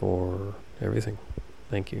 and for everything.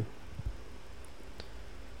 Thank you.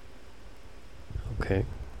 Okay.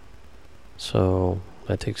 So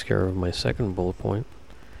that takes care of my second bullet point.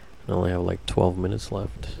 I only have like 12 minutes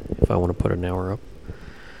left if I want to put an hour up.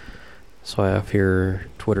 So I have here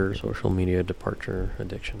Twitter, social media, departure,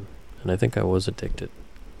 addiction. And I think I was addicted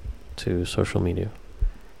to social media.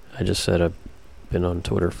 I just said I've been on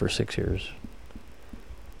Twitter for 6 years.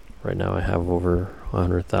 Right now I have over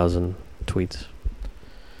 100,000 tweets.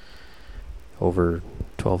 Over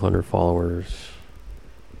 1,200 followers.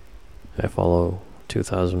 I follow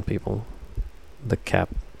 2,000 people. The cap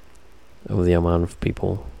of the amount of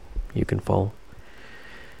people you can follow.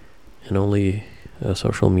 And only a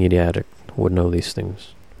social media addict would know these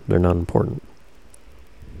things. They're not important.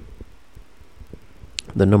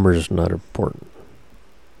 The numbers are not important.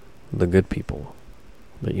 The good people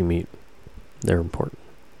that you meet, they're important.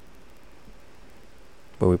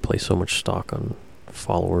 But we place so much stock on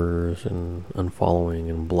followers and unfollowing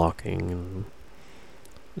and blocking, and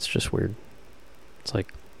it's just weird. It's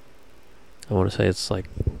like, I want to say it's like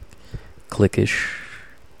cliquish,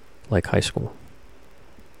 like high school.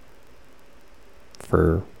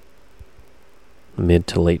 For mid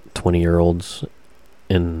to late 20-year-olds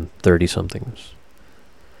and 30-somethings.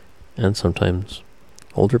 And sometimes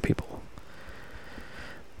older people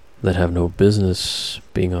that have no business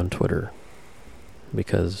being on Twitter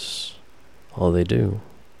because all they do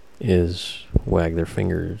is wag their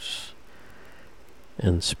fingers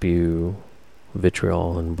and spew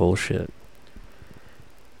vitriol and bullshit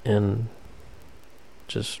and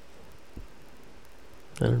just,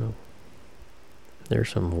 I don't know, There's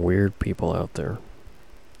some weird people out there.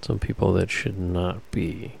 Some people that should not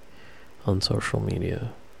be on social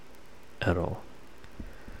media at all.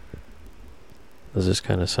 This is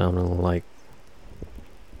kind of sounding like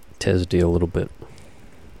TESD a little bit.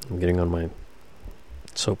 I'm getting on my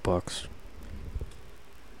soapbox.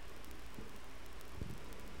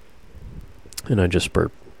 And I just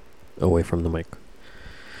burped away from the mic.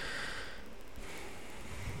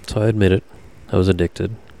 So I admit it. I was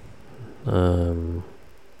addicted.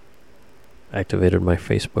 Activated my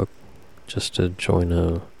Facebook just to join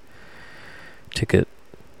a ticket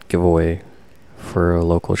giveaway for a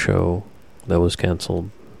local show that was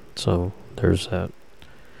canceled. So there's that.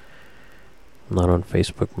 I'm not on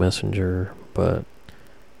Facebook Messenger, but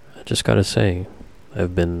I just gotta say,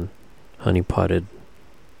 I've been honeypotted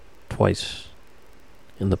twice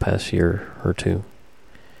in the past year or two.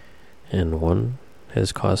 And one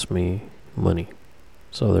has cost me money.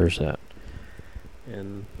 So there's that.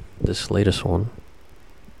 And this latest one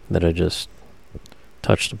that I just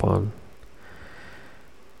touched upon,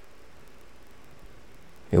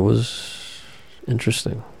 it was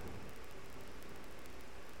interesting.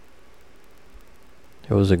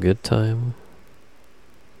 It was a good time,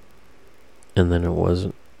 and then it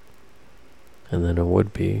wasn't, and then it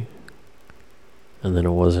would be, and then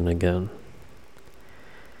it wasn't again.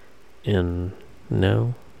 And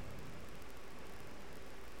now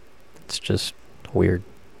it's just weird.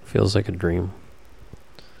 Feels like a dream.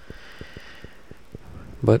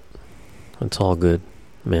 But it's all good,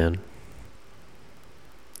 man.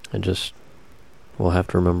 I just will have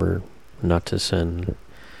to remember not to send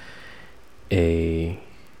a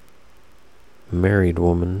married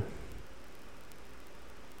woman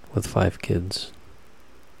with 5 kids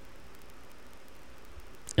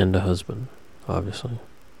and a husband, obviously.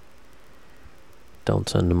 Don't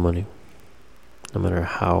send them money. No matter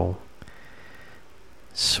how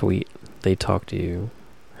sweet they talk to you,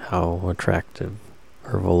 how attractive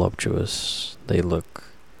or voluptuous they look,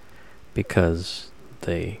 because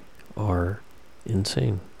they are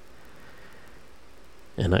insane.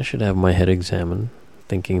 And I should have my head examined,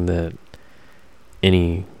 thinking that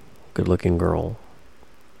any good-looking girl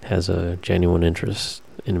has a genuine interest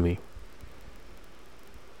in me.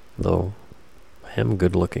 Though I am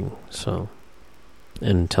good-looking, so,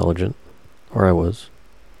 and intelligent, or I was.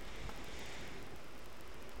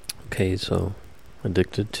 Okay, so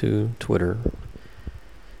addicted to Twitter,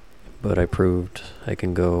 but I proved I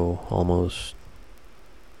can go almost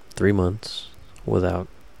 3 months without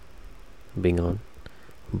being on.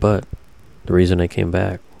 But the reason I came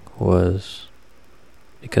back was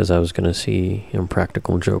because I was going to see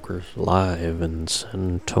Impractical Jokers live in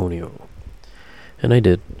San Antonio. And I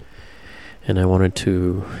did. And I wanted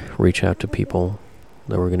to reach out to people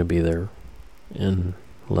that were going to be there and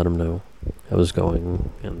let them know I was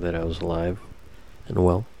going and that I was alive and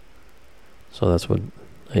well. So that's what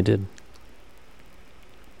I did.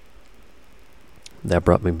 That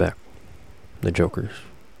brought me back. The jokers,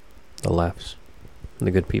 the laughs,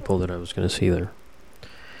 the good people that I was going to see there.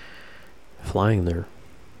 Flying there,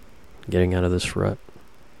 getting out of this rut.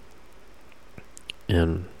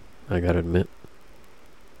 And I gotta admit,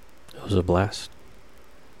 it was a blast.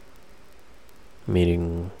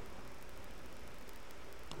 Meeting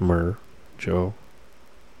Murr, Joe,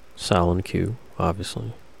 Sal, and Q,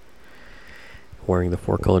 obviously. Wearing the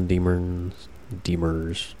four-color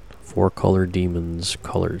four-color demons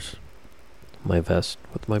colors. My vest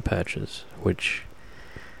with my patches, which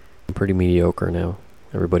I'm pretty mediocre now.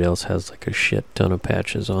 Everybody else has like a shit ton of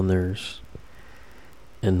patches on theirs,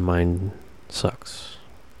 and mine sucks.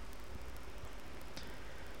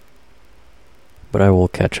 But I will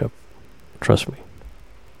catch up. Trust me.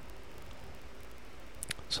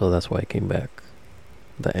 So that's why I came back.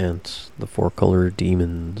 The ants, the four-color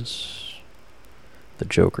demons, the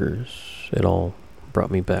jokers, it all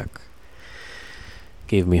brought me back.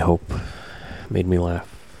 Gave me hope. Made me laugh.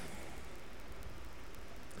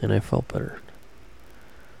 And I felt better.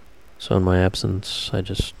 So in my absence, I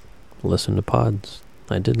just listened to pods.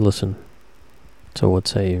 I did listen to What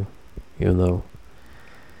Say You, even though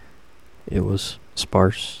it was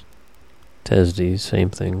sparse. TESD, same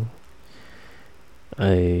thing.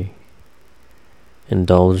 I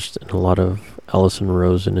indulged in a lot of Allison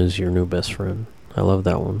Rosen Is Your New Best Friend. I love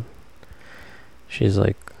that one. She's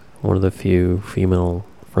like one of the few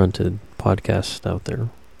female-fronted podcasts out there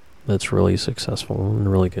that's really successful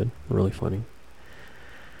and really good, really funny.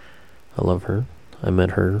 I love her. I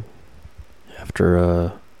met her after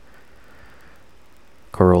a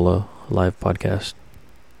Corolla live podcast.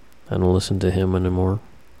 I don't listen to him anymore.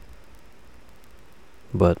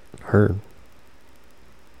 But her,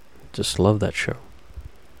 just love that show.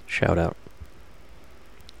 shout out.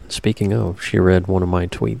 Speaking of, she read one of my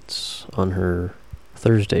tweets on her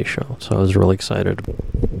Thursday show, so I was really excited.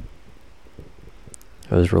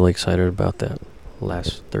 I was really excited about that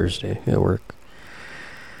last Thursday at work.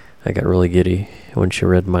 I got really giddy when she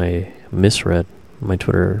misread my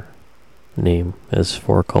Twitter name as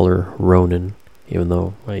 4-color Ronin, even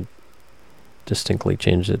though I distinctly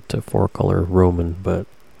changed it to 4-color Roman, but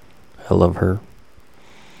I love her.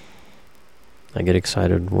 I get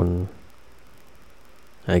excited when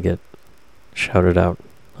I get shouted out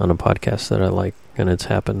on a podcast that I like, and it's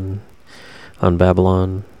happened on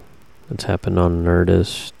Babylon, it's happened on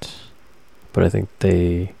Nerdist, but I think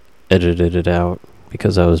they edited it out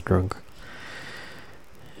because I was drunk.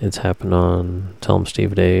 It's happened on Tell 'em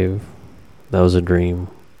Steve Dave, that was a dream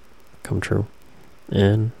come true,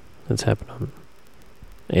 and it's happened on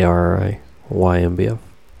ARRI YMBF,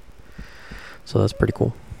 so that's pretty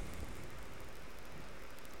cool.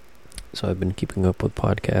 So I've been keeping up with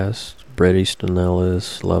podcasts. Bret Easton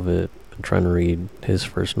Ellis, love it. Been trying to read his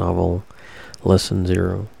first novel, Lesson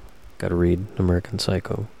Zero. Got to read American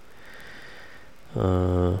Psycho.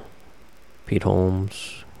 Pete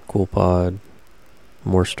Holmes, Cool Pod,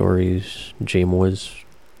 More Stories, Jay Moyes.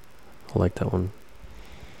 I like that one.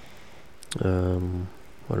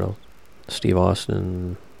 What else? Steve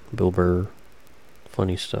Austin, Bill Burr,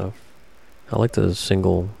 funny stuff. I like the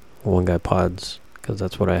single one guy pods because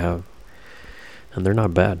that's what I have. And they're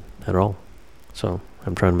not bad at all. So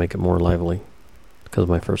I'm trying to make it more lively because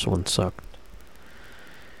my first one sucked.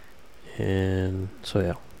 And so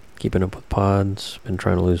yeah, keeping up with pods, been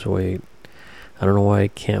trying to lose weight. I don't know why I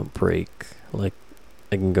can't break. Like,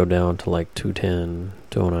 I can go down to like 210,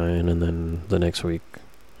 209, and then the next week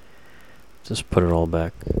just put it all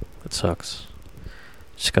back. It sucks.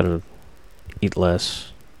 Just gotta eat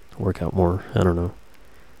less, work out more. I don't know.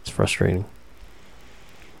 It's frustrating.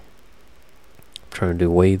 I'm trying to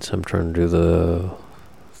do weights. I'm trying to do the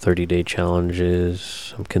 30-day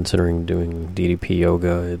challenges. I'm considering doing DDP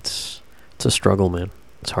yoga. It's a struggle, man.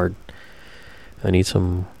 It's hard. I need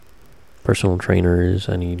some personal trainers.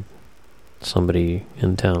 I need somebody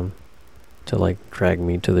in town to like drag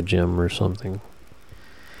me to the gym or something.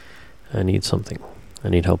 I need something. I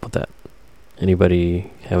need help with that.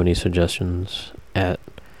 Anybody have any suggestions? At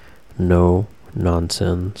No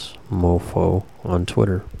Nonsense Mofo on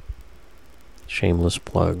Twitter. Shameless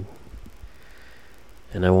plug.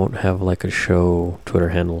 And I won't have like a show Twitter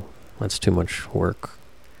handle. That's too much work.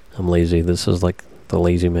 I'm lazy. This is like the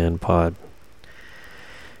lazy man pod.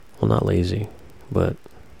 Well, not lazy, but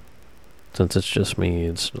since it's just me,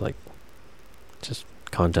 it's like, just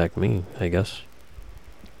contact me, I guess.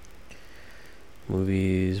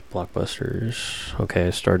 Movies, blockbusters. Okay, I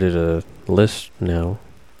started a list now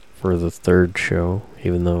for the third show,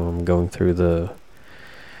 even though I'm going through the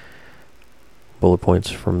bullet points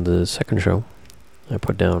from the second show. I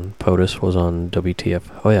put down POTUS was on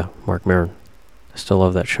WTF. Oh yeah, Marc Maron. I still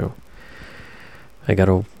love that show. I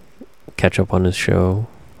gotta catch up on his show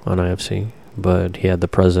on IFC, but he had the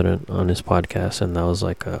president on his podcast, and that was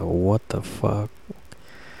like, what the fuck?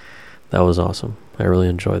 That was awesome. I really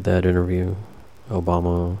enjoyed that interview.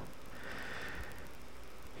 Obama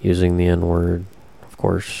using the N-word. Of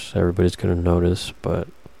course, everybody's gonna notice, but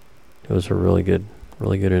it was a really good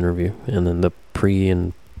interview. And then the pre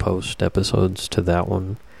and post episodes to that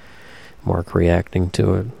one, Mark reacting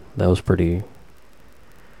to it, that was pretty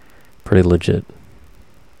legit.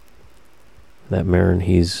 That Maron,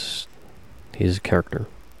 he's a character.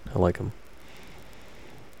 I like him.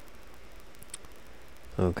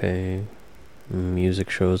 Okay, music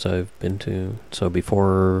shows I've been to. So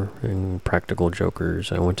before Practical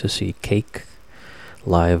Jokers, I went to see Cake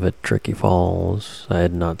live at Tricky Falls. I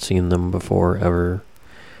had not seen them before ever.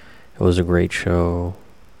 It was a great show.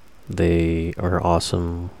 They are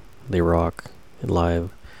awesome. They rock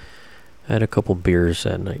live. I had a couple beers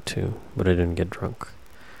that night too, but I didn't get drunk.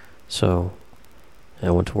 So I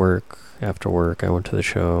went to work. After work, I went to the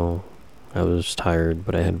show. I was tired,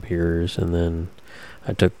 but I had beers, and then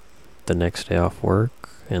I took the next day off work,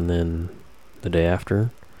 and then the day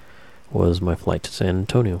after was my flight to San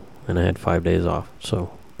Antonio, and I had 5 days off.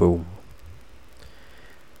 So boom,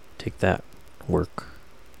 take that, work.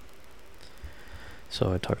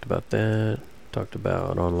 So I talked about that, talked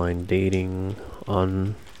about online dating,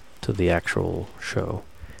 on to the actual show.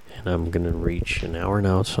 And I'm going to reach an hour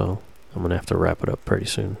now, so I'm going to have to wrap it up pretty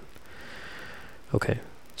soon. Okay,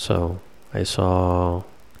 so I saw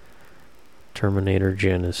Terminator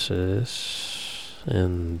Genesis,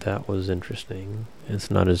 and that was interesting.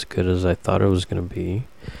 It's not as good as I thought it was going to be,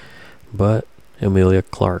 but Emilia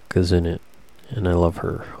Clarke is in it, and I love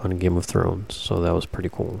her on Game of Thrones, so that was pretty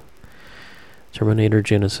cool. Terminator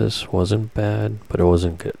Genesis wasn't bad, but it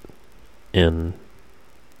wasn't good. And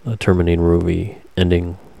the Terminator movie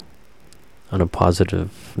ending on a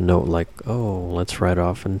positive note, like, oh, let's ride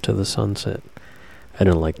off into the sunset. I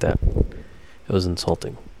didn't like that. It was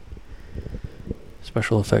insulting.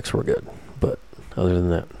 Special effects were good, but other than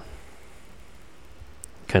that,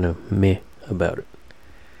 kind of meh about it.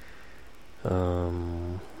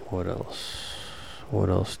 What else? What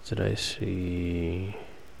else did I see?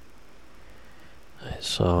 I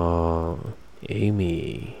saw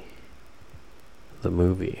Amy, the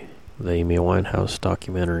movie, the Amy Winehouse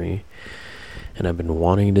documentary, and I've been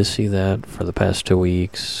wanting to see that for the past 2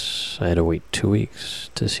 weeks. I had to wait 2 weeks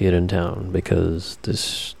to see it in town because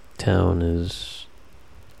this town is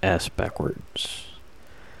ass backwards.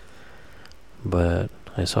 But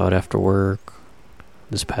I saw it after work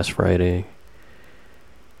this past Friday.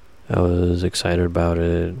 I was excited about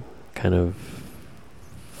it. Kind of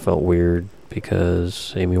felt weird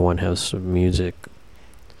because Amy Winehouse music,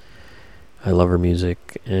 I love her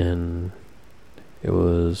music, and it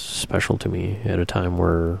was special to me at a time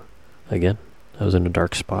where, again, I was in a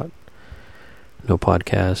dark spot. No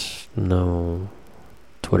podcasts, no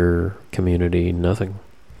Twitter community, nothing.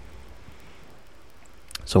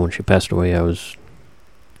 So when she passed away, I was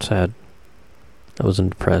sad. I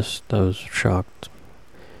wasn't depressed. I was shocked.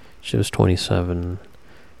 She was 27.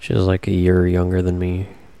 She was like a year younger than me.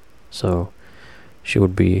 So she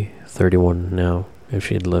would be 31 now if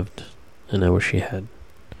she had lived. And I wish she had.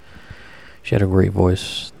 She had a great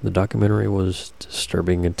voice. The documentary was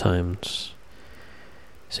disturbing at times.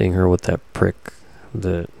 Seeing her with that prick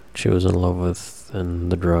that she was in love with,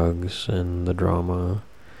 and the drugs and the drama,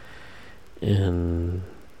 and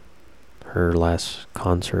her last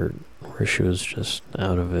concert where she was just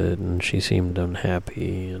out of it and she seemed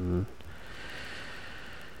unhappy, and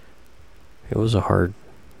it was a hard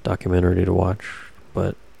documentary to watch,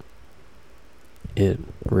 but it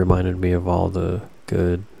reminded me of all the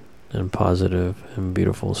good and positive and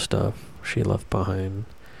beautiful stuff she left behind.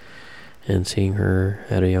 And seeing her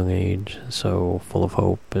at a young age, so full of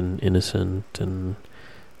hope and innocent and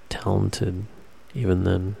talented, even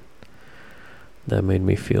then, that made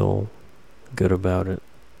me feel good about it.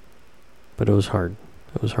 But it was hard.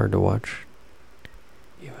 It was hard to watch,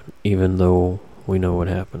 even though we know what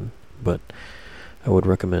happened. But I would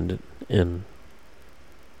recommend it, and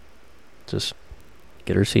just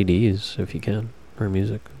get her CDs if you can, her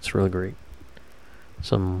music. It's really great.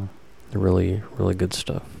 Some really, really good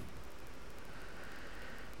stuff.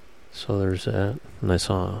 So there's that. And I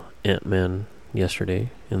saw Ant-Man yesterday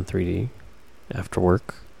in 3D after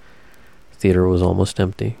work. Theater was almost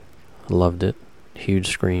empty. I loved it. Huge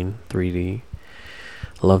screen, 3D.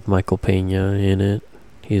 Loved Michael Pena in it.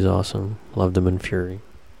 He's awesome. Loved him in Fury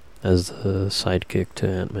as the sidekick to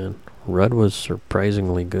Ant-Man. Rudd was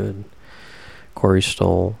surprisingly good. Corey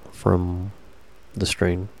Stoll from The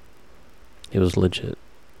Strain. He was legit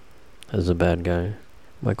as a bad guy.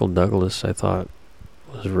 Michael Douglas, I thought,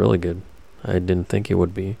 was really good. I didn't think he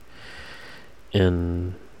would be.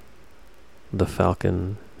 And the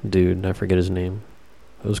Falcon dude, I forget his name.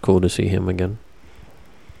 It was cool to see him again.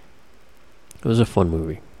 It was a fun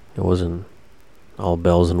movie. It wasn't all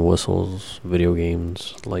bells and whistles, video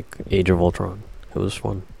games like Age of Ultron. It was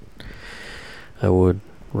fun. I would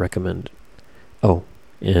recommend it. Oh,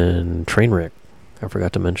 and Trainwreck. I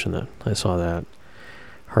forgot to mention that. I saw that.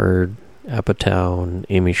 Heard Apatow and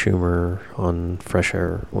Amy Schumer on Fresh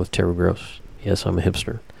Air with Terry Gross. Yes, I'm a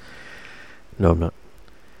hipster. No, I'm not.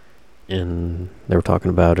 And they were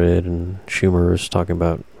talking about it, and Schumer was talking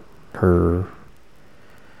about her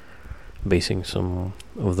basing some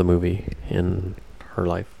of the movie in her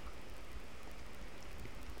life.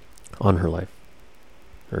 On her life.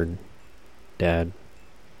 Her dad.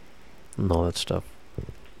 And all that stuff.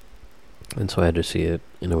 And so I had to see it,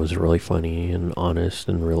 and it was really funny and honest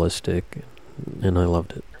and realistic, and I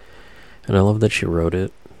loved it. And I love that she wrote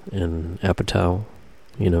it, and Apatow,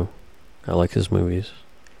 I like his movies.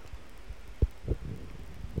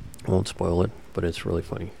 I won't spoil it, but it's really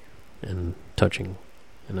funny and touching,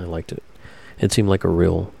 and I liked it. It seemed like a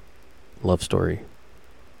real love story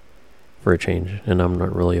for a change, and I'm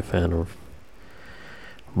not really a fan of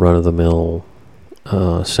run-of-the-mill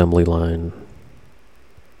assembly line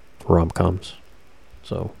rom-coms,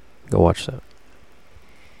 so go watch that.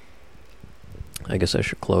 I guess I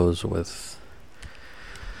should close with,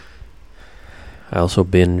 I also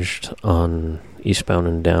binged on Eastbound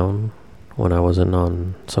and Down when I wasn't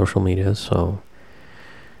on social media, so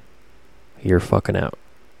you're fucking out.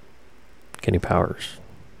 Kenny Powers.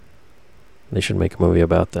 They should make a movie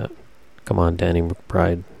about that. Come On, Danny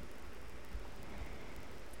McBride.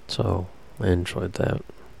 So I enjoyed that.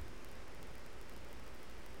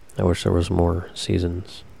 I wish there was more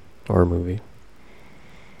seasons or a movie.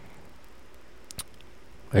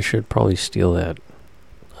 I should probably steal that.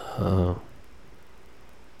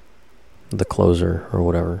 The closer or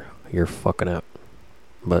whatever. You're fucking up.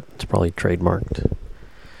 But it's probably trademarked.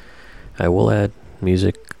 I will add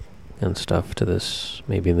music and stuff to this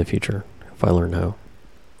maybe in the future if I learn how.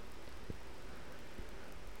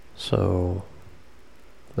 So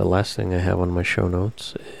the last thing I have on my show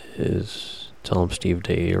notes is Tell 'em Steve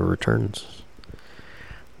Day returns.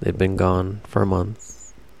 They've been gone for a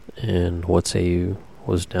month, and What Say You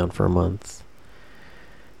was down for a month,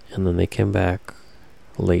 and then they came back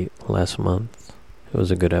late last month. It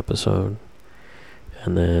was a good episode,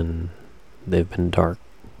 and then they've been dark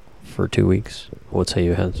for 2 weeks. What Say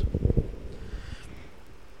You has.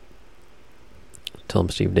 Tell 'em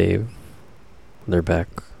Steve Dave, they're back,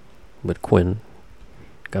 but Quinn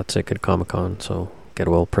got sick at Comic-Con, so get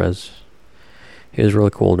well, Prez. He was really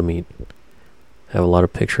cool to meet. I have a lot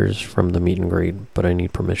of pictures from the meet and greet, but I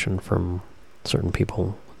need permission from certain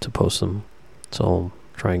people to post them, so I'll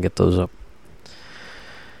try and get those up.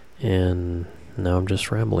 And now I'm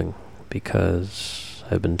just rambling because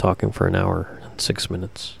I've been talking for an hour and 6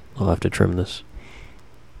 minutes. I'll have to trim this.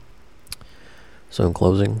 So in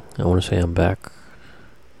closing, I want to say I'm back.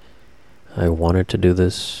 I wanted to do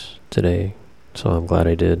this today, so I'm glad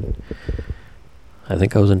I did. I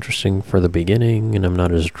think I was interesting for the beginning, and I'm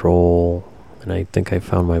not as droll, and I think I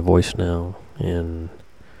found my voice now, and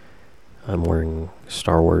I'm wearing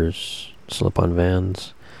Star Wars slip-on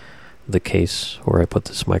Vans. The case where I put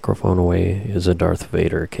this microphone away is a Darth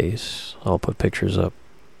Vader case. I'll put pictures up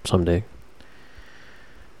someday.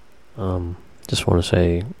 Just want to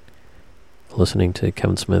say, listening to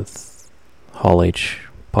Kevin Smith, Hall H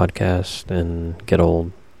podcast, and Get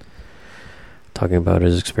Old, talking about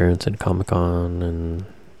his experience at Comic-Con and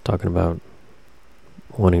talking about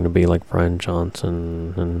wanting to be like Brian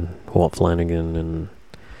Johnson and Walt Flanagan and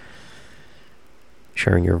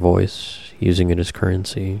sharing your voice, using it as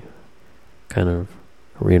currency, kind of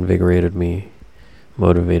reinvigorated me,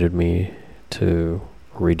 motivated me to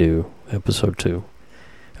redo episode 2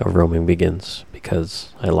 of Roaming Begins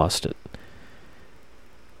because I lost it.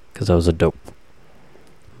 Because I was a dope.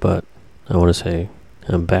 But I want to say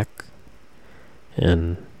I'm back,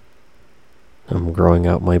 and I'm growing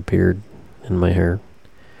out my beard and my hair,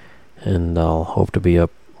 and I'll hope to be up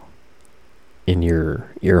in your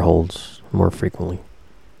ear holes more frequently.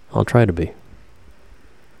 I'll try to be.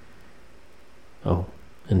 Oh,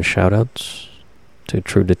 and shout outs to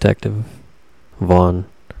True Detective, Vaughn,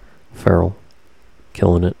 Farrell,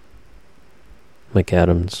 killing it,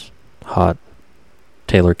 McAdams, Hot,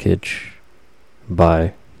 Taylor Kitsch,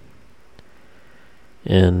 Bye,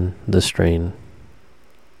 and The Strain,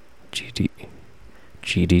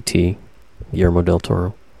 GDT, Guillermo del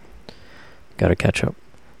Toro. Gotta catch up.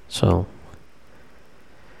 So,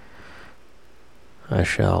 I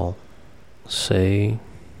shall say,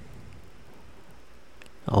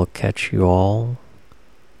 I'll catch you all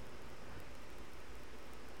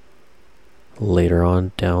later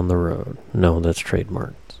on down the road. No, that's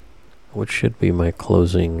trademarked. Which should be my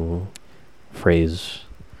closing phrase.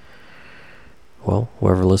 Well,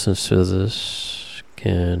 whoever listens to this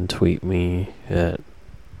can tweet me at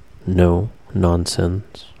no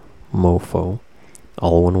nonsense mofo,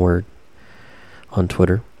 all one word, on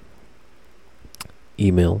Twitter.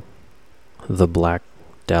 Email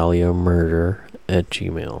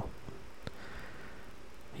theblackdahliamurder@gmail.com.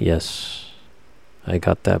 Yes, I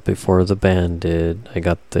got that before the band did. I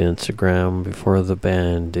got the Instagram before the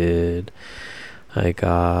band did. I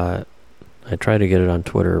tried to get it on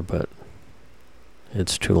Twitter, but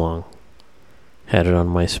it's too long. Had it on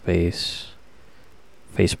MySpace,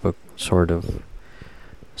 Facebook, sort of.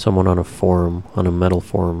 Someone on a forum, on a metal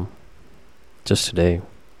forum, just today,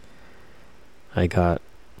 I got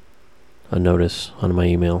a notice on my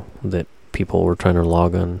email that people were trying to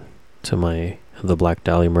log on to the Black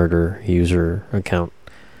Dahlia Murder user account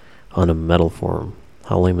on a metal forum.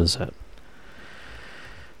 How lame is that?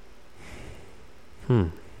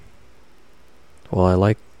 Well, I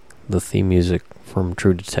like the theme music from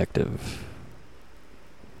True Detective.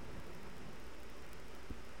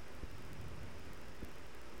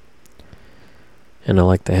 And I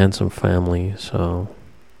like the Handsome Family, so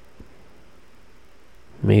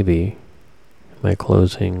maybe my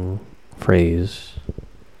closing phrase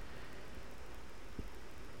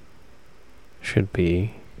should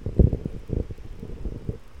be,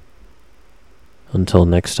 until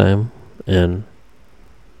next time, and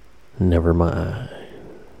never mind.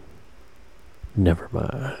 Never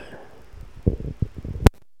mind.